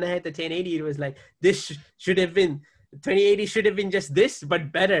look at when I had the 1080, it was like this should have been 2080 should have been just this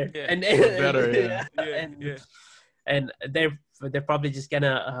but better. Yeah. And Better, yeah. Yeah. and they're probably just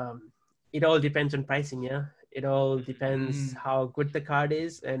gonna it all depends on pricing. Yeah, it all depends Mhm. how good the card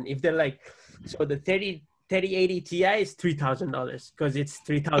is, and if they're like, so the 3080 Ti is $3,000 because it's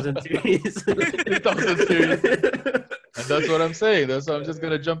 3000 series. 3000 series. And that's what I'm saying. That's why I'm just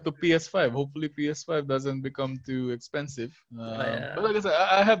gonna jump to PS5. Hopefully, PS5 doesn't become too expensive. Yeah. But like I said,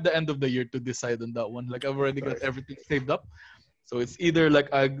 I have the end of the year to decide on that one. Like I've already got everything saved up, so it's either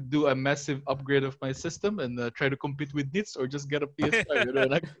like I do a massive upgrade of my system and try to compete with Nits, or just get a PS5,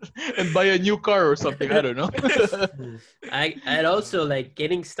 like, and buy a new car or something. I don't know. And also like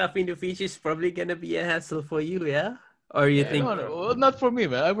getting stuff into features is probably gonna be a hassle for you, yeah? Or you think? No, well, not for me,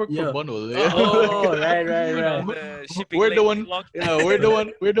 man. I work Yeah. for Bonwell. Oh, right. The shipping We're the lane one. locked. Yeah, we're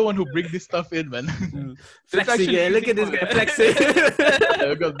the one who bring this stuff in, man. It's Flexing, actually look easy at this for- guy flexing.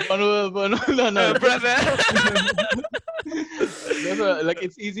 Yeah, because Bonwell, no. Brother. Like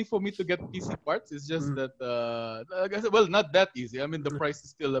it's easy for me to get PC parts. It's just Mm. that, like I said, well, not that easy. I mean, the price is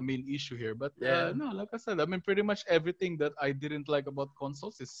still a main issue here. But Yeah. no, like I said, I mean, pretty much everything that I didn't like about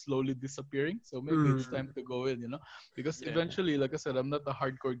consoles is slowly disappearing. So maybe it's time to go in, because Yeah. eventually, like I said, I'm not a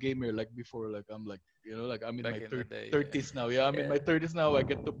hardcore gamer like before. Like I'm like, like I'm in Back my in the day, yeah. 30s now. Yeah, I'm in my 30s now. I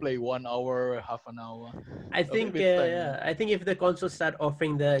get to play 1 hour, half an hour. I So think maybe it's time, I think if the consoles start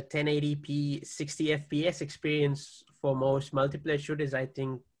offering the 1080p 60 FPS experience for most multiplayer shooters, I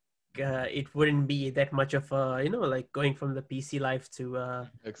think it wouldn't be that much of a like going from the PC life to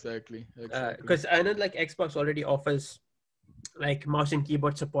Exactly. because I know like Xbox already offers like mouse and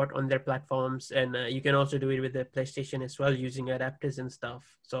keyboard support on their platforms, and you can also do it with the PlayStation as well using adapters and stuff.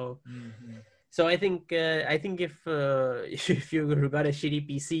 So Mhm. so I think if if you got a shitty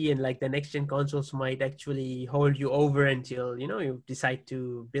PC and like the next gen consoles might actually hold you over until you decide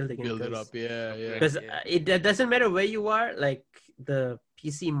to build again. Build it up. Yeah. Because Yeah. it doesn't matter where you are. Like the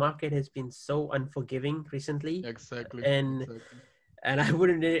PC market has been so unforgiving recently, Exactly. and I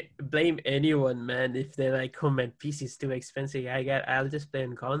wouldn't blame anyone, man, if they're like, oh man, PC is too expensive. I'll just play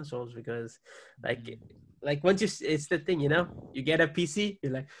on consoles because like once it's the thing, you get a PC,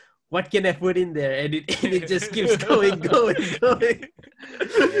 you're like, what can I put in there? And it just keeps going.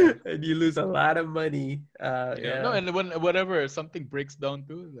 And you lose a lot of money. No, and whenever something breaks down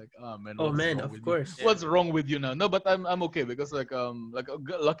too, like, oh man, Oh what's man, wrong of with course. you? What's wrong with you now? No, but I'm okay because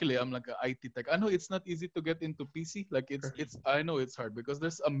luckily I'm like an IT tech. I know it's not easy to get into PC. Like it's I know it's hard because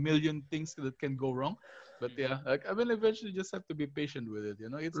there's a million things that can go wrong. But yeah, like I mean, eventually just have to be patient with it. You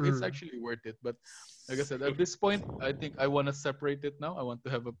know, it's actually worth it. But like I said, at this point, I think I want to separate it now. I want to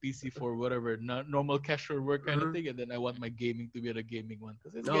have a PC for whatever normal casual work kind of thing, and then I want my gaming to be the gaming one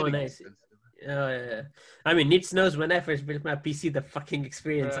because it's getting Nice. expensive. Oh yeah. I mean, Nitz knows when I first built my PC, the fucking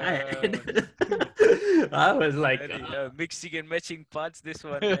experience I had. I was like, mixing and matching parts. This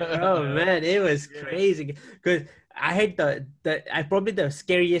one. oh man, it was crazy because I had the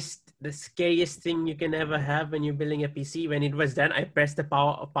scariest thing you can ever have when you're building a PC. When it was done, I pressed the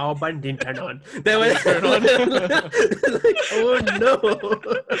power button, didn't turn on. That was turn on. Like, oh no,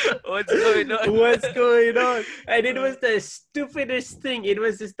 what's going on? And it was the stupidest thing. It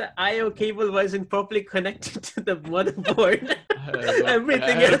was just the I/O cable wasn't properly connected to the motherboard.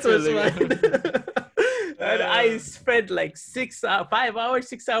 Everything else was fine. And I spent like 6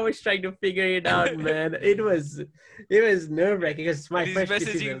 hours trying to figure it out, man. It was nerve-wracking because it's my He's first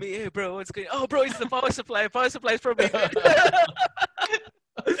messaging PC. me, hey bro, what's going on? Oh bro, it's the power supply. Power supply is probably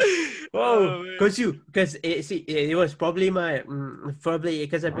Because it was probably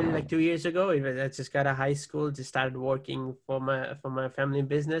because I've been like 2 years ago. I just got out of high school, just started working for my family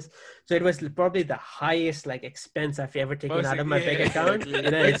business. So it was probably the highest like expense I've ever taken out of my bank account. Exactly.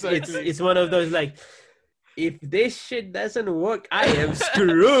 You know, it's one of those like, if this shit doesn't work, I am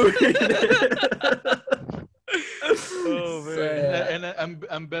screwed. Oh man. And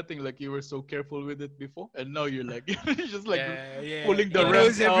I'm betting like you were so careful with it before, and now you're like you're just like yeah. pulling the He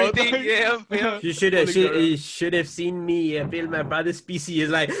rest knows out. everything. Yeah. You should have seen me build my brother's PC.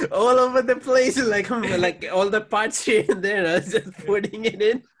 It's like all over the place, like all the parts here and there. I was just putting it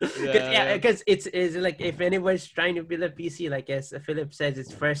in. Because it's like if anyone's trying to build a PC, like as Philip says,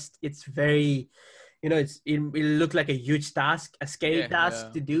 it's very, you know, it'll look like a huge task, a scary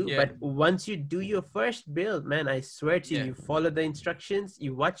task to do. Yeah. But once you do your first build, man, I swear to you, you follow the instructions,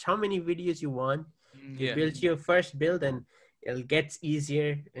 you watch how many videos you want, you build your first build, and it gets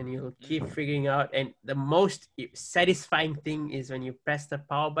easier, and you'll keep figuring out. And the most satisfying thing is when you press the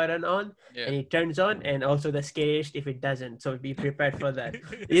power button on and it turns on, and also the scariest if it doesn't. So be prepared for that.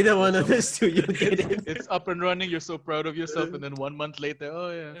 Either one of those two, you'll get it. It's up and running. You're so proud of yourself, and then 1 month later,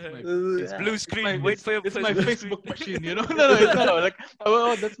 it's blue screen. Wait for your it's my Facebook machine, you know. No, like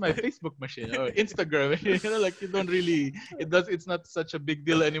that's my Facebook machine or Instagram. You know, like you don't really. It's not such a big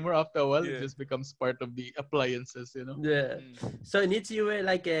deal anymore. After a while, it just becomes part of the appliances, you know. Yeah. So Nitz, you were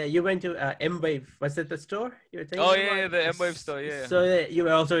like you went to M-Wave. Was that the store you were telling me about? The M-Wave store. Yeah. So you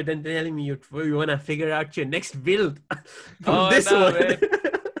were also then telling me you want to figure out your next build from this one. Man.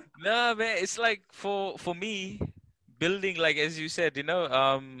 No, man. It's like for me, building, like as you said, you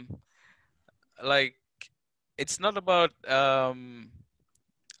know, like it's not about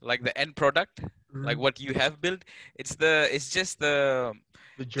like the end product, like what you have built. It's just the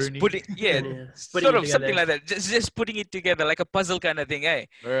journey. Sort of something like that. Just putting it together like a puzzle kind of thing, eh?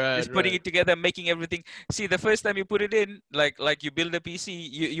 Just putting it together, making everything. See, the first time you put it in, like you build a PC,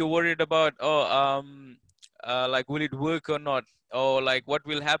 you're worried about like will it work or not, or like what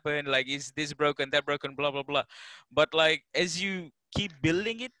will happen, like is this broken, that broken, blah blah blah. But like as you keep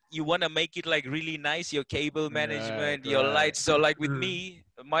building it, you want to make it like really nice, your cable management, your lights. So like with me,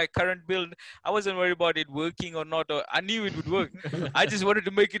 my current build, I wasn't worried about it working or not, or I knew it would work. I just wanted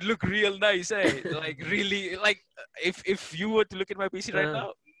to make it look real nice, like really, like if you were to look at my PC right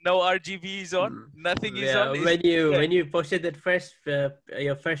now, no RGB is on, nothing is on. When you posted that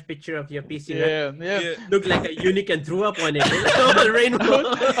your first picture of your PC, looked like a unique and threw up on it. Rainbow.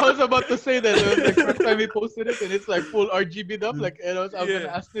 I was about to say that. It was the first time we posted it, and it's like full RGB'd up. Like, and I was gonna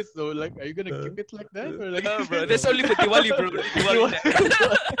ask this though. Like, are you gonna keep it like that? Or like... No, bro. That's only for Diwali, bro. Diwali.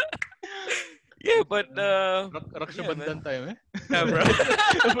 Yeah, but Raksha Bandhan time, eh? Yeah, bro.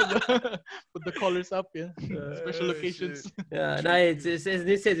 Put the collars up, special occasions. Yeah, no, it's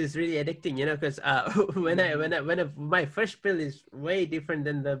really addicting, you know, because when my first build is way different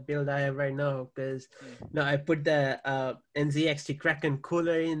than the build I have right now, because I put the NZXT Kraken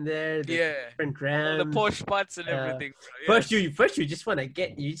cooler in there, different RAM, the Porsche parts and everything. Bro. First you just want to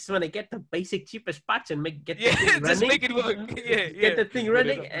get the basic cheapest parts and make it work. Get the thing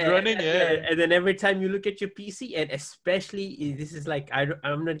running, and then every time you look at your PC, and especially this is like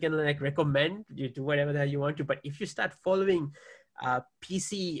I'm not gonna like recommend you do whatever the hell you want to, but if you start following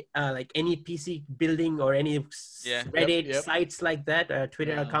PC, like any PC building or any Yeah. Reddit Yep. sites like that,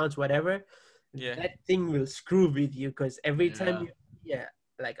 Twitter Yeah. accounts, whatever, Yeah. that thing will screw with you because every time Yeah.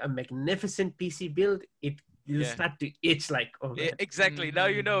 like a magnificent PC build, you'll Yeah. start to itch like, oh man. Exactly. Now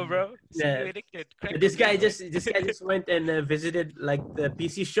you know, bro. See, Yeah. you addicted. Crack This guy cocaine, just went and visited like the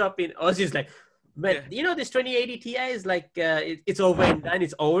PC shop in Aussie. He's like, man, Yeah. you know this 2080 Ti is like it's over and done.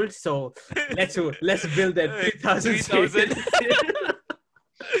 It's old, so let's build that 3000 3000.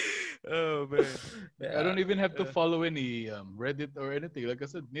 Oh man. I don't even have to follow any Reddit or anything. Like I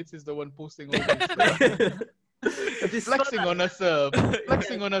said, Nitz is the one posting all this flexing on us,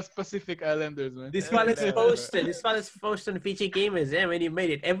 flexing on us Pacific Islanders, man. This fella's post on Fiji Gamers, when he made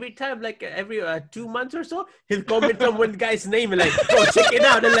it. Every time, like every 2 months or so, he'll comment on one guy's name and like, oh, check it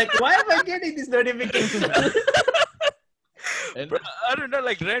out. And like, why am I getting this notification? And Bro, I don't know,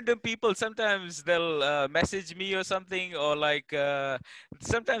 like random people, sometimes they'll message me or something, or like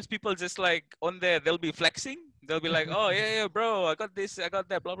sometimes people just like on there, they'll be flexing. They'll be like, oh, yeah, bro, I got this, I got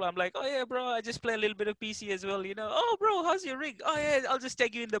that, blah, blah. I'm like, oh, yeah, bro, I just play a little bit of PC as well, you know. Oh, bro, how's your rig? Oh, yeah, I'll just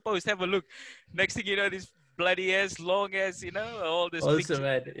tag you in the post. Have a look. Next thing you know, this bloody ass, long ass, you know, all this Also, picture.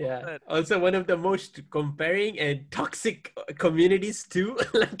 man, yeah. Also, one of the most comparing and toxic communities too.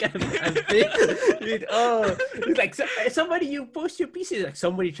 Like I've been with, it's like somebody, you post your pieces, like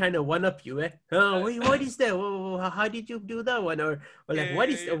somebody trying to one up you, Oh, what is that? How did you do that one? Or like, what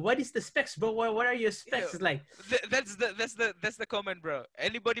is the specs, bro? What are your specs? Yeah. It's like That's the comment, bro.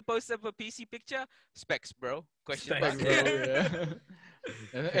 Anybody post up a PC picture? Specs, bro. Question Specs, mark. bro. yeah.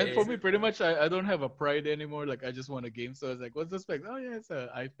 And for me, pretty much, I don't have a pride anymore. Like, I just want a game. So I was like, what's the spec? Oh, yeah, it's a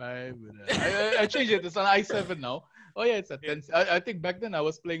i5. I changed it. It's an i7 now. Oh, yeah, it's a 10. I think back then I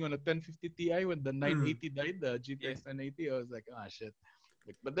was playing on a 1050 Ti when the 980 died, the GTX 980. I was like, ah, shit.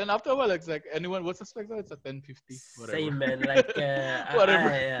 But then after a while, it's like, what's the spec? Oh, it's a 1050. Whatever. Same, man. Like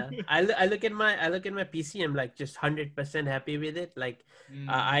Whatever. I look at my PC. I'm like just 100% happy with it. Like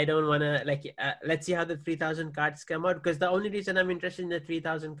I don't wanna like let's see how the 3000 cards come out, because the only reason I'm interested in the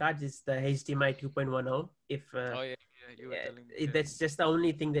 3000 cards is the HDMI 2.10. If Oh yeah, you were telling me that. that's just the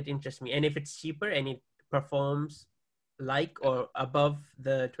only thing that interests me. And if it's cheaper and it performs like or above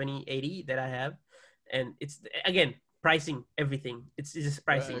the 2080 that I have, and it's again pricing, everything. It's just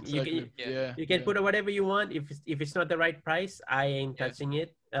pricing. Exactly. You can put whatever you want. If it's not the right price, I ain't touching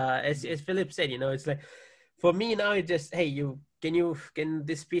it. As Philip said, it's like for me now, it's just, hey, can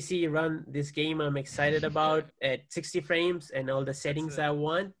this PC run this game I'm excited about at 60 frames and all the settings I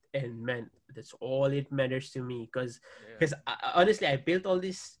want? And man, that's all it matters to me, because honestly, I built all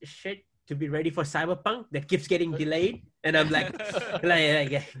this shit to be ready for Cyberpunk that keeps getting delayed, and I'm like,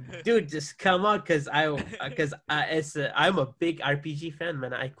 dude, just come out, because I'm a big RPG fan,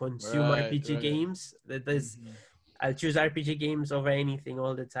 man. I consume RPG games. I'll choose RPG games over anything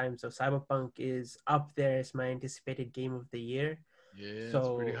all the time. So Cyberpunk is up there as my anticipated game of the year. Yeah, so, it's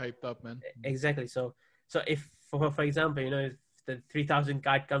pretty hyped up, man. Exactly. So if for example, if the 3000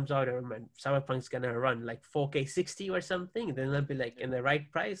 card comes out and Cyberpunk's gonna run like 4K 60 or something, then I'll be like in the right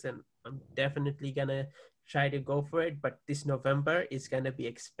price, and I'm definitely gonna try to go for it. But this November is gonna be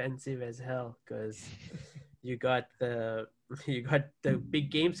expensive as hell, because you got the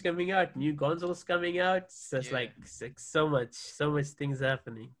big games coming out, new consoles coming out. So it's like so much things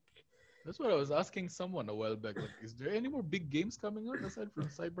happening. That's what I was asking someone a while back. Like, is there any more big games coming out aside from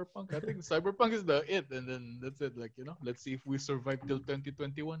Cyberpunk? I think Cyberpunk is it, and then that's it. Like, let's see if we survive till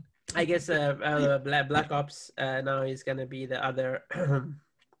 2021. I guess Black Ops now is gonna be the other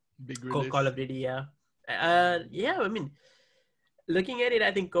big release. Call of Duty. I mean, looking at it,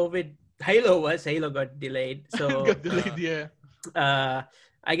 I think Halo got delayed. So got delayed,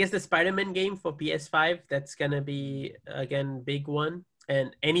 I guess the Spider-Man game for PS5, that's gonna be again big one.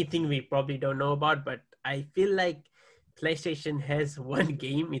 And anything we probably don't know about, but I feel like PlayStation has one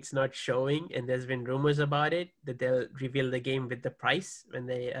game it's not showing, and there's been rumors about it that they'll reveal the game with the price when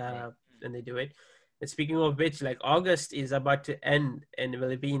they do it. And speaking of which, like August is about to end, and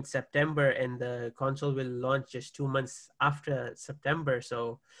will be in September, and the console will launch just 2 months after September.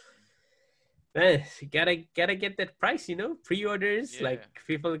 So, man, you gotta get that price, pre-orders. Like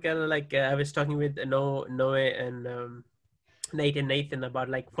people gotta I was talking with Noe and Nate and Nathan about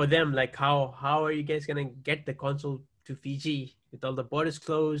like for them, like how are you guys gonna get the console to Fiji with all the borders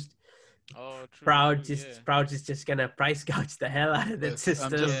closed? Oh, true. Proud True, Proud is just gonna price gouge the hell out of that But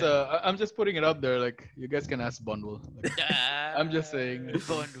system. I'm just putting it up there. Like you guys can ask Bonwell. Like, yeah. I'm just saying.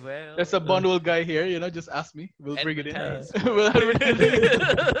 Bondwell. There's a Bonwell guy here. Just ask me. We'll bring it in. Advertise. We'll advertise it.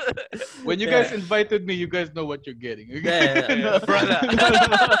 When you guys Yeah. invited me, you guys know what you're getting. Yeah, brother.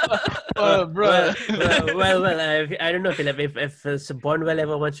 Brother. I don't know, Philip, if Bonwell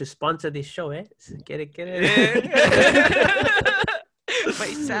ever wants to sponsor this show, get it.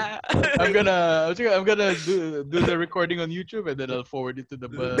 Paisa. I'm gonna do the recording on YouTube and then I'll forward it to the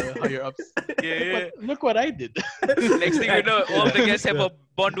higher ups. Yeah. Look what I did. Next thing you know, all the guests have a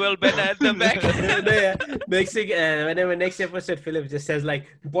Bondwell banner at the back. Next thing, whenever next episode, Philip just says like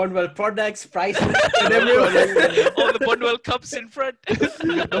Bonwell products, prices, and everything. All the Bondwell cups in front. You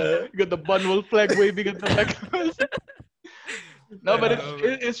got the Bonwell flag waving at the back. No, but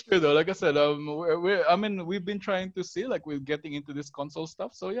it's true though. Like I said, we've been trying to see, like, we're getting into this console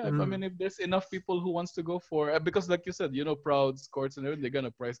stuff. So yeah, if there's enough people who wants to go for, because like you said, Proud, Courts, and everything, they're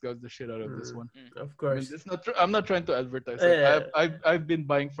gonna price gouge the shit out of this one. Of course. It's not. I'm not trying to advertise. Like, I've been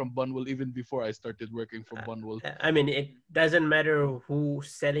buying from Bonwell even before I started working for Bonwell. I mean, it doesn't matter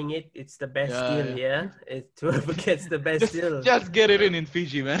who's selling it. It's the best deal, yeah? It's whoever gets the best deal. Just get it in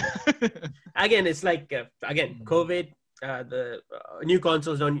Fiji, man. Again, it's like, COVID. The new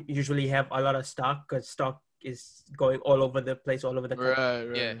consoles don't usually have a lot of stock because stock is going all over the place, all over the country.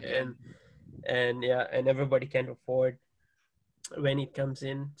 Right. And everybody can afford when it comes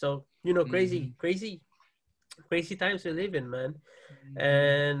in. So, crazy times we live in, man.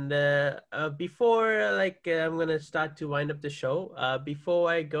 And before, I'm gonna start to wind up the show.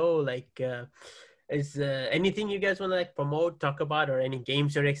 Before I go, is anything you guys want to promote, talk about, or any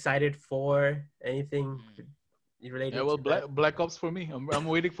games you're excited for? Anything related? Yeah, well, to Black Ops for me. I'm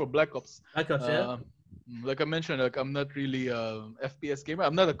waiting for Black Ops. Black Ops, yeah. Like I mentioned, like I'm not really FPS gamer.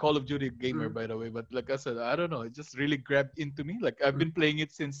 I'm not a Call of Duty gamer, by the way. But like I said, I don't know. It just really grabbed into me. Like I've been playing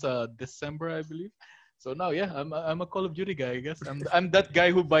it since December, I believe. So now, yeah, I'm a Call of Duty guy, I guess. I'm that guy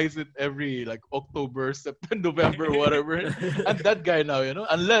who buys it every October, September, November, whatever. I'm that guy now,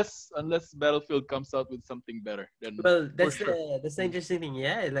 Unless Battlefield comes out with something better, then that's the interesting thing.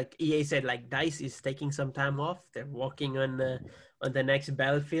 Yeah, like EA said, DICE is taking some time off. They're working on the next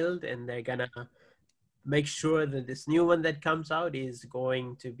Battlefield, and they're gonna make sure that this new one that comes out is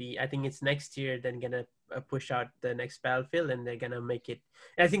going to be, I think it's next year, then gonna push out the next Battlefield, and they're gonna make it.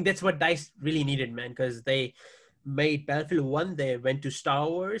 I think that's what DICE really needed, man, because they made Battlefield 1, they went to Star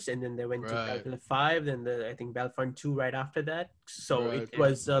Wars, and then they went to Battlefield 5, then I think Battlefront 2 right after that. So it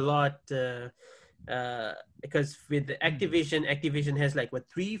was a lot, because with Activision has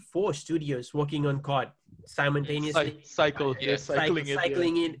 3-4 studios working on COD simultaneously. Cycling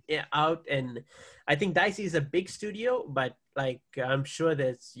it out, and I think DICE is a big studio, but I'm sure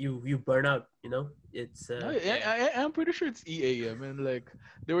that you burn out. It's. I'm pretty sure it's EA. I mean,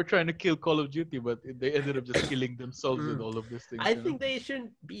 they were trying to kill Call of Duty, but they ended up just killing themselves with all of these things. I think they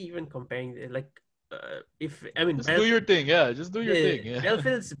shouldn't be even comparing. Just do your thing, just do your thing. Yeah.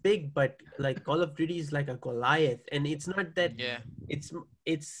 Battlefield's big, but Call of Duty is like a Goliath, and it's not that. Yeah.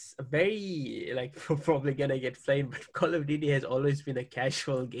 It's very probably gonna get flamed, but Call of Duty has always been a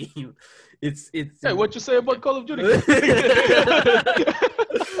casual game. It's. Hey, what you say about Call of Duty?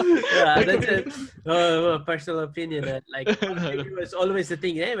 Yeah, that's a personal opinion. That it was always the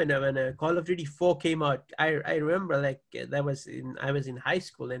thing. When Call of Duty 4 came out, I remember I was in high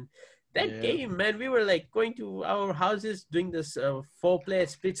school, and that game, man, we were going to our houses doing this 4-player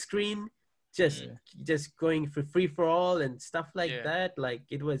split screen, just going for free for all and stuff like that.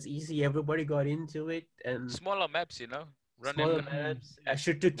 It was easy. Everybody got into it, and smaller maps, smaller maps. I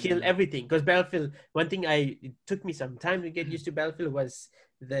should to kill everything, because Battlefield. One thing it took me some time to get used to Battlefield was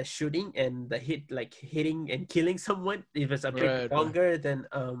the shooting and the hitting and killing someone. It was a bit longer than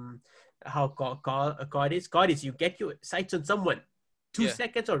how COD is. COD is you get your sights on someone. 2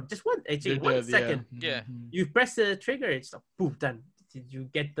 seconds or just 1 second. Yeah. You press the trigger, it's boom, done. You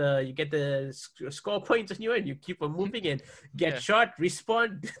get the score points on you, and you keep on moving and get shot,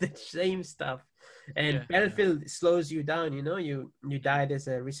 respawn, the same stuff. And Battlefield slows you down. You died as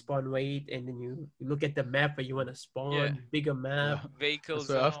a respawn wait, and then you look at the map where you want to spawn, bigger map. Vehicles.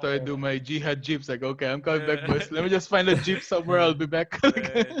 So after I do my jihad jeeps, okay, I'm coming back, boys. Let me just find a jeep somewhere. I'll be back.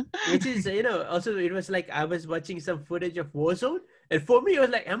 Which is, also it was I was watching some footage of Warzone, and for me it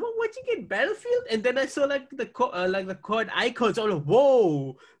was am I watching it Battlefield? And then I saw the COD icons. I was like,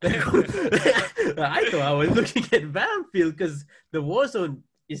 whoa! I thought I was looking at Battlefield, because the Warzone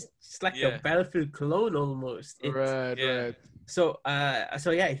is just like a Battlefield clone almost. Right. So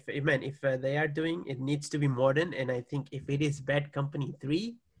if they are doing it, needs to be modern, and I think if it is Bad Company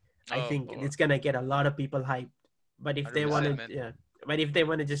 3, I Oh, think oh. it's gonna get a lot of people hyped. But if they 100%, want to, man. yeah. But if they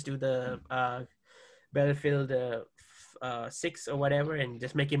want to just do the Battlefield 6 or whatever and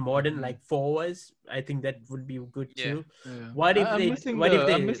just make it modern Mhm. like 4 was, I think that would be good Yeah. too. Yeah. What if I'm they? missing What if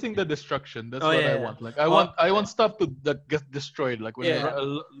I'm they? missing the destruction. That's Oh what I yeah. want. Like Oh I want stuff to that get destroyed. Like when I yeah.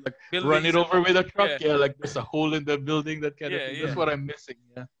 like run Buildings it and over with a truck. yeah, Yeah, like there's a hole in the building. That kind of yeah, thing. That's yeah. what I'm missing.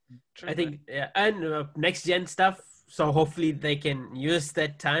 Yeah. I True, man. think yeah, and next gen stuff. So hopefully they can use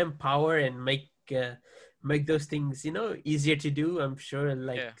that time, power, and make those things easier to do. I'm sure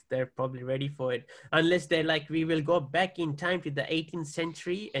like Yeah. they're probably ready for it, unless they're like we will go back in time to the 18th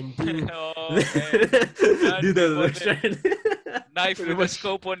century and do Oh man, do can't wait for that the knife Pretty with a much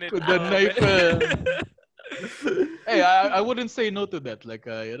scope on it. with the Oh knife. man. Hey, I wouldn't say no to that. Like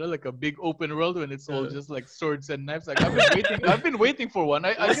like a big open world when it's all just like swords and knives. Like I've been waiting for one.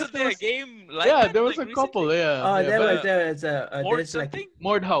 I guess Wasn't there there a was game like yeah, that there was like a couple. recently? Yeah, Oh, yeah, there but was Uh, there's Mord there's like something?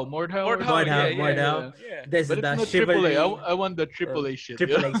 Mordhau, or Mordhau, something. yeah, Mordhau, Yeah, yeah, yeah, Mordhau. yeah. yeah. There's But it's the not triple A. chivalry, I want the triple A shit.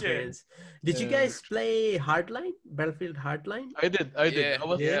 triple Yeah. Yeah, experience. Did you Yeah. guys play Hardline, Battlefield Hardline? I did. yeah, Yeah.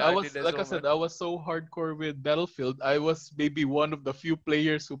 yeah. I I was did as like I well, said, man. I was so hardcore with Battlefield. I was maybe one of the few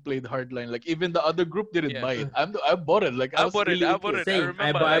players who played Hardline. Like even the other group didn't Yeah. buy it. I bought it. Like I I was bought it. really I into bought it. it. I Same.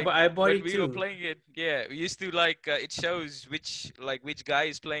 remember like I bought when it we were too. playing it. Yeah, we used to like it shows which guy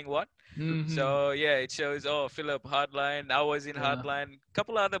is playing what. Hmm. So yeah, it shows. Oh, Philip Hardline. I was in Yeah. Hardline.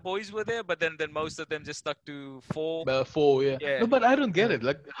 Couple other boys were there, but then most of them just stuck to four. Four, yeah. Yeah, No, but I don't get Yeah. it.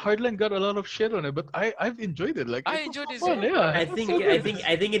 Like Hardline got a lot of shit on it, but I've enjoyed it. Like I it was enjoyed so it fun. so, bro. Yeah, I it was so think good.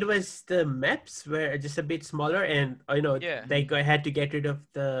 I think it was the maps were just a bit smaller, and Yeah, had to get rid of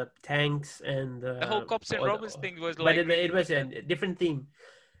the tanks and the whole cops and all robbers thing was but like really it was a different. different theme.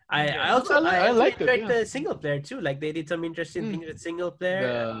 Yeah, I I also liked it. enjoyed Yeah. the single player too. Like they did some interesting Mm. things with single player,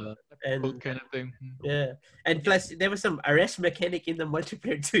 The code and kind of thing. Mm. yeah, and plus there was some arrest mechanic in the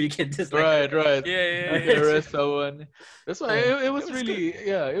multiplayer too. You can just like Right, right. yeah, yeah, You can yeah. arrest someone. That's why Yeah. it It was was good. really,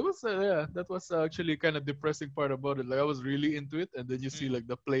 yeah, it was, yeah, that was actually kind of depressing part about it. Like I was really into it, and then you see Mm, like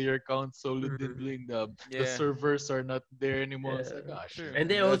the player count slowly Mhm. dwindling. The yeah, servers are not there anymore. It's like, Yeah. oh shit, true. And man,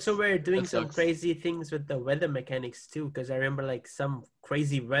 they also were that doing some sucks. crazy things with the weather mechanics too, because I remember like some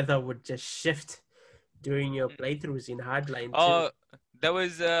crazy weather would just shift during your Mm. playthroughs in Hardline too. Oh, that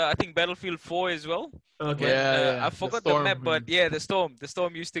was I think Battlefield 4 as well. Okay. When Yeah, I yeah, the forgot the map, storm, but man. yeah, the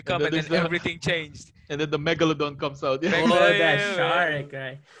storm used to And come, then and then there's the, everything changed. and then the megalodon comes out. Yeah. Oh, that Yeah, man. shark,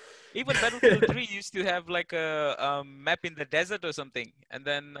 right? Even Battlefield 3 used to have like a map in the desert or something, and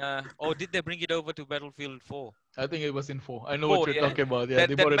then or did they bring it over to Battlefield 4? I think it was in four. I know what 4, you're yeah. talking about. Yeah,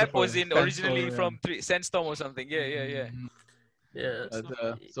 they That bought it in map four. was in Sandstorm, originally yeah. from Sandstorm or something. Yeah, yeah, yeah. Mhm. Yeah.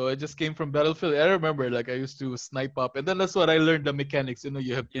 So I just came from Battlefield. I remember like I used to snipe up, and then that's what I learned the mechanics.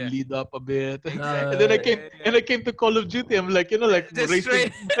 You have to Yeah. lead up a bit. Exactly. And then Yeah, I came to Call of Duty. I'm like like just racing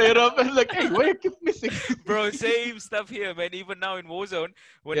straight. higher up, and like, hey, why I keep missing? Bro, same stuff here, man. Even now in Warzone,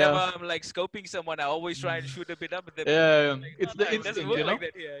 whenever Yeah, I'm like scoping someone, I always try and shoot a bit up at them. yeah. Like, It's no, the it doesn't instinct, work like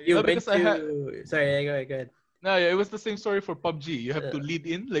that here. You No, Yeah. because went I had to sorry, yeah, go ahead. no, yeah, it was the same story for PUBG. You have to Uh, lead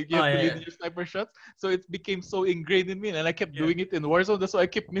in, like you oh have to lead yeah. in your sniper shots. So it became so ingrained in me, and I kept Yeah. doing it in Warzone. That's why I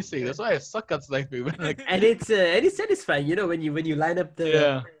kept missing. That's why I suck at sniping. Man. Like, And it's satisfying, when you line up the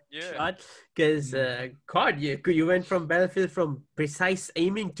yeah, Yeah. shot, because COD, you went from Battlefield from precise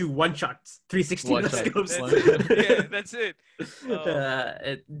aiming to one shots, 360 One no shot. scopes. One That's shot. it. Yeah, that's it. Oh,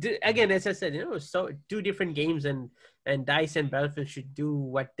 man. Again, as I said, so two different games, and DICE and Battlefield should do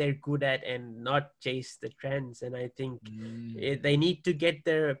what they're good at and not chase the trends. And I think they need to get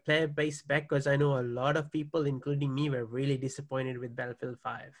their player base back, because I know a lot of people, including me, were really disappointed with Battlefield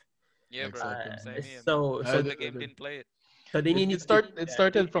 5. Yeah, bro. Exactly. Same here. So I The game did. didn't play it. so they need It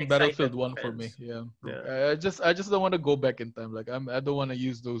started from excite Battlefield the 1 for me. fans. Yeah. Yeah. I just don't want to go back in time. Like I don't want to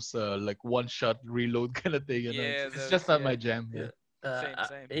use those like one shot reload kind of thing. Yeah, It's just not my yeah. jam. Yeah.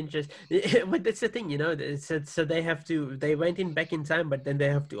 Same. Interest but that's the thing, so they went in back in time, but then they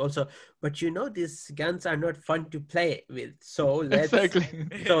have to also, but these guns are not fun to play with, so Exactly.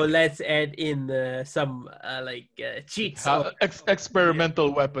 let's add in some cheats or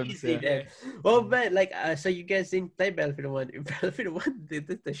Experimental weapons. easy Yeah. then. Oh man, so you guys didn't play Battlefield 1. Battlefield 1,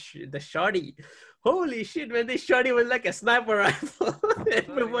 the shotty. Holy shit, man, this shotty was like a sniper rifle.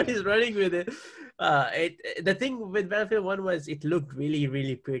 Everybody's running with it. The thing with Battlefield 1 was it looked really,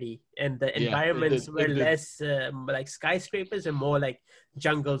 really pretty. And the Yeah, environments it were did. less like skyscrapers and more like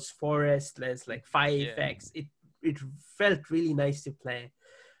jungles, forests, less like fire Yeah. effects. It felt really nice to play.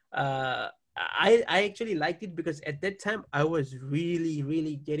 I actually liked it because at that time I was really,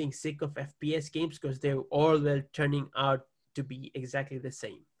 really getting sick of FPS games because they all were turning out to be exactly the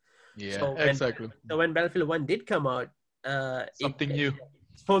same. Yeah. So Exactly. when Battlefield 1 did come out, Something new.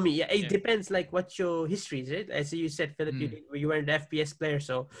 For me, yeah, it Yeah. depends. Like, what's your history? Is it? As you said, Philip, Mm. you were an FPS player,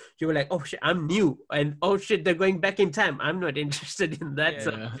 so you were like, "Oh shit, I'm new," and "Oh shit, they're going back in time." I'm not interested in that. Yeah.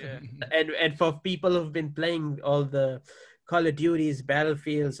 So, Yeah. Yeah. and for people who've been playing all the Call of Duties,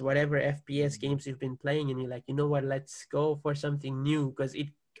 Battlefields, whatever FPS games you've been playing, and you're like, you know what? Let's go for something new, because it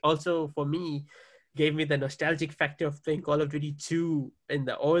also for me gave me the nostalgic factor of playing Call of Duty 2 in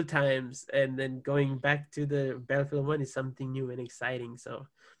the old times, and then going back to the Battlefield 1 is something new and exciting. So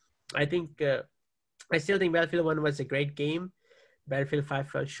I think I still think Battlefield 1 was a great game. Battlefield 5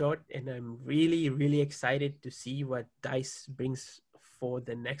 fell short, and I'm really, really excited to see what DICE brings for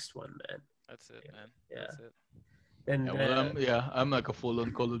the next one, man. That's it, man. Yeah. That's it. And Yeah, well, I'm like a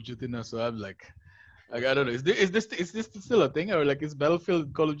full-on Call of Duty now, so I'm like I don't know. Is this still a thing, or like is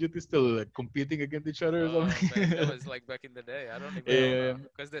Battlefield Call of Duty still like competing against each other or Oh something? man, that was like back in the day. I don't even know Yeah. now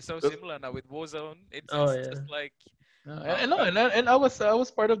because they're so That's- similar now with Warzone. oh It's yeah, just like And no, and I was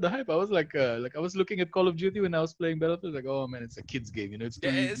part of the hype. I was like I was looking at Call of Duty when I was playing Battlefield. Like, oh man, it's a kids game, you know, it's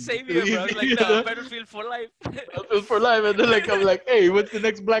too yeah, easy. same Too here, bro. I easy, was like, you no, know? Battlefield for life. Battlefield for life, and then like I'm like, hey, what's the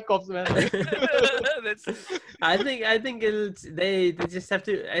next Black Ops, man? Like, That's it. I think they just have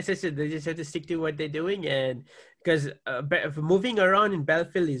to, as I said, they just have to stick to what they're doing, and because moving around in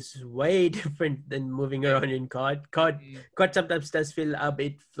Battlefield is way different than moving Yeah. around in COD. COD Mm, COD sometimes does feel a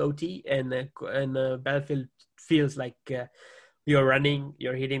bit floaty, and Battlefield feels like you're running,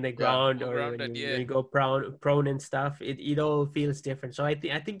 you're hitting the ground, more or when grounded, yeah. you go prone and stuff. It all feels different. So I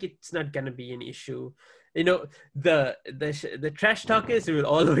think it's not gonna be an issue. You know, the trash talkers will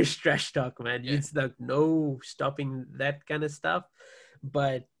always trash talk, man. Yeah. It's like no stopping that kind of stuff.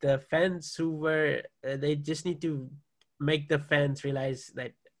 But the fans who were, they just need to make the fans realize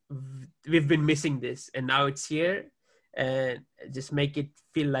that we've been missing this, and now it's here, and just make it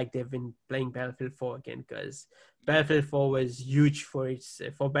feel like they've been playing Battlefield 4 again, because Battlefield 4 was huge for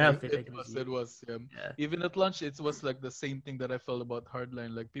Battlefield. It was, it was. Yeah. Even at launch, it was like the same thing that I felt about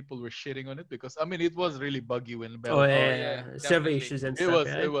Hardline. Like people were shitting on it because I mean, it was really buggy when Oh Battlefield. yeah, yeah, server definitely. issues and It stuff, was,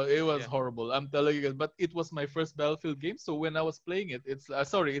 right? it was Yeah. horrible. I'm telling you guys, but it was my first Battlefield game. So when I was playing it, it's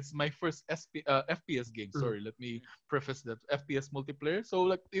sorry, it's my first FPS game. Sorry, let me preface that FPS multiplayer. So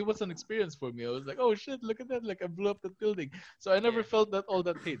like it was an experience for me. I was like, oh shit, look at that! Like I blew up that building. So I never Yeah. felt that all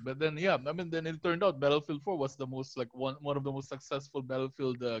that hate. But then yeah, I mean, then it turned out Battlefield 4 was the most like one of the most successful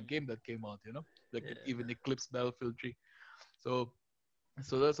Battlefield game that came out. You know, like it Yeah. even eclipsed Battlefield 3. So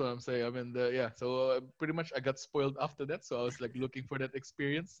so that's what I'm saying. I mean, yeah. So pretty much I got spoiled after that. So I was like looking for that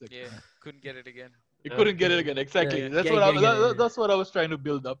experience. Like, Yeah. Couldn't get it again. you couldn't get it Okay. again. Exactly. Yeah. That's Yeah, what yeah, yeah. that's what I was trying to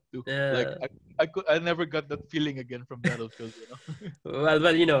build up to. Like Yeah. I never got that feeling again from Battlefield. You know.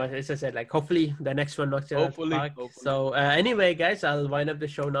 Well, you know, as I said, like hopefully the next one knocks it out of the Hopefully, park. hopefully. So anyway, guys, I'll wind up the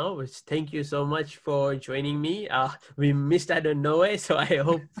show now. Thank you so much for joining me. We missed out on Noe, so I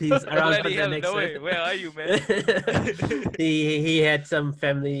hope he's around for Bloody the hell, next no way. one. Where are you, man? he had some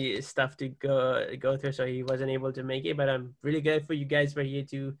family stuff to go through, so he wasn't able to make it. But I'm really glad for you guys were here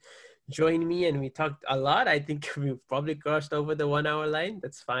to join me, and we talked a lot. I think we probably crossed over the 1 hour line.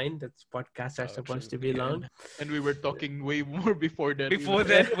 That's fine. That's podcasts are supposed to be long. And we were talking way more before that. Before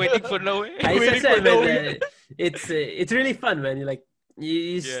that, waiting for no way. I Waiting said, for man, Noe. it's really fun, man. You like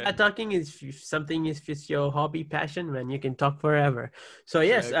you Yeah. start talking is something is just your hobby passion, man. You can talk forever. So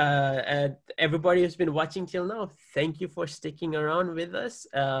yes, Exactly. everybody who's been watching till now, thank you for sticking around with us.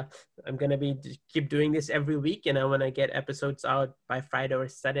 I'm gonna keep doing this every week, and I want to get episodes out by Friday or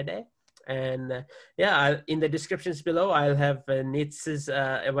Saturday. And yeah, in the descriptions below, I'll have Nitz's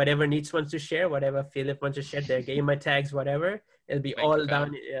whatever Nitz wants to share, whatever Philip wants to share, their gamer tags, whatever. It'll be Bank all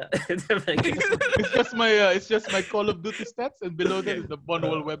account. down. Yeah. It's just my Call of Duty stats, and below that is the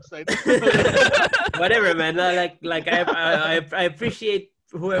Bonwall website. Whatever, man. I appreciate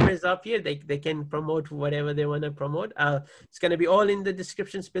whoever's up here. They can promote whatever they want to promote. It's gonna be all in the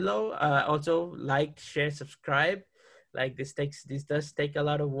descriptions below. Also like, share, subscribe. Like this does take a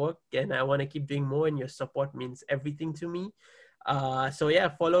lot of work, and I want to keep doing more, and your support means everything to me. So yeah,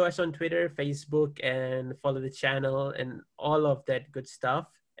 follow us on Twitter, Facebook, and follow the channel and all of that good stuff.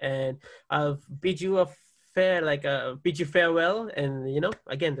 And I'll bid you farewell. And you know,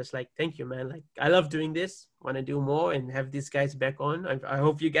 again, just like thank you, man. Like I love doing this. Want to do more and have these guys back on. I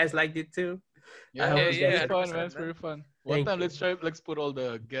hope you guys liked it too. I Yeah, hope it's you guys very yeah, had fun, man. It's 100%, man. very fun. One Thank time, you. let's put all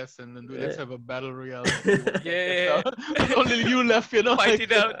the guests and then let's have a battle royale. Yeah. Only you left, you know. Fight like,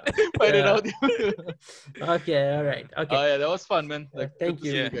 it out. Fight it Yeah. out. Okay, all right. Okay. Oh yeah, that was fun, man. Like, Thank good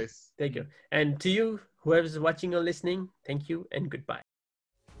to see you. you guys. Thank you. And to you, whoever's watching or listening, thank you and goodbye.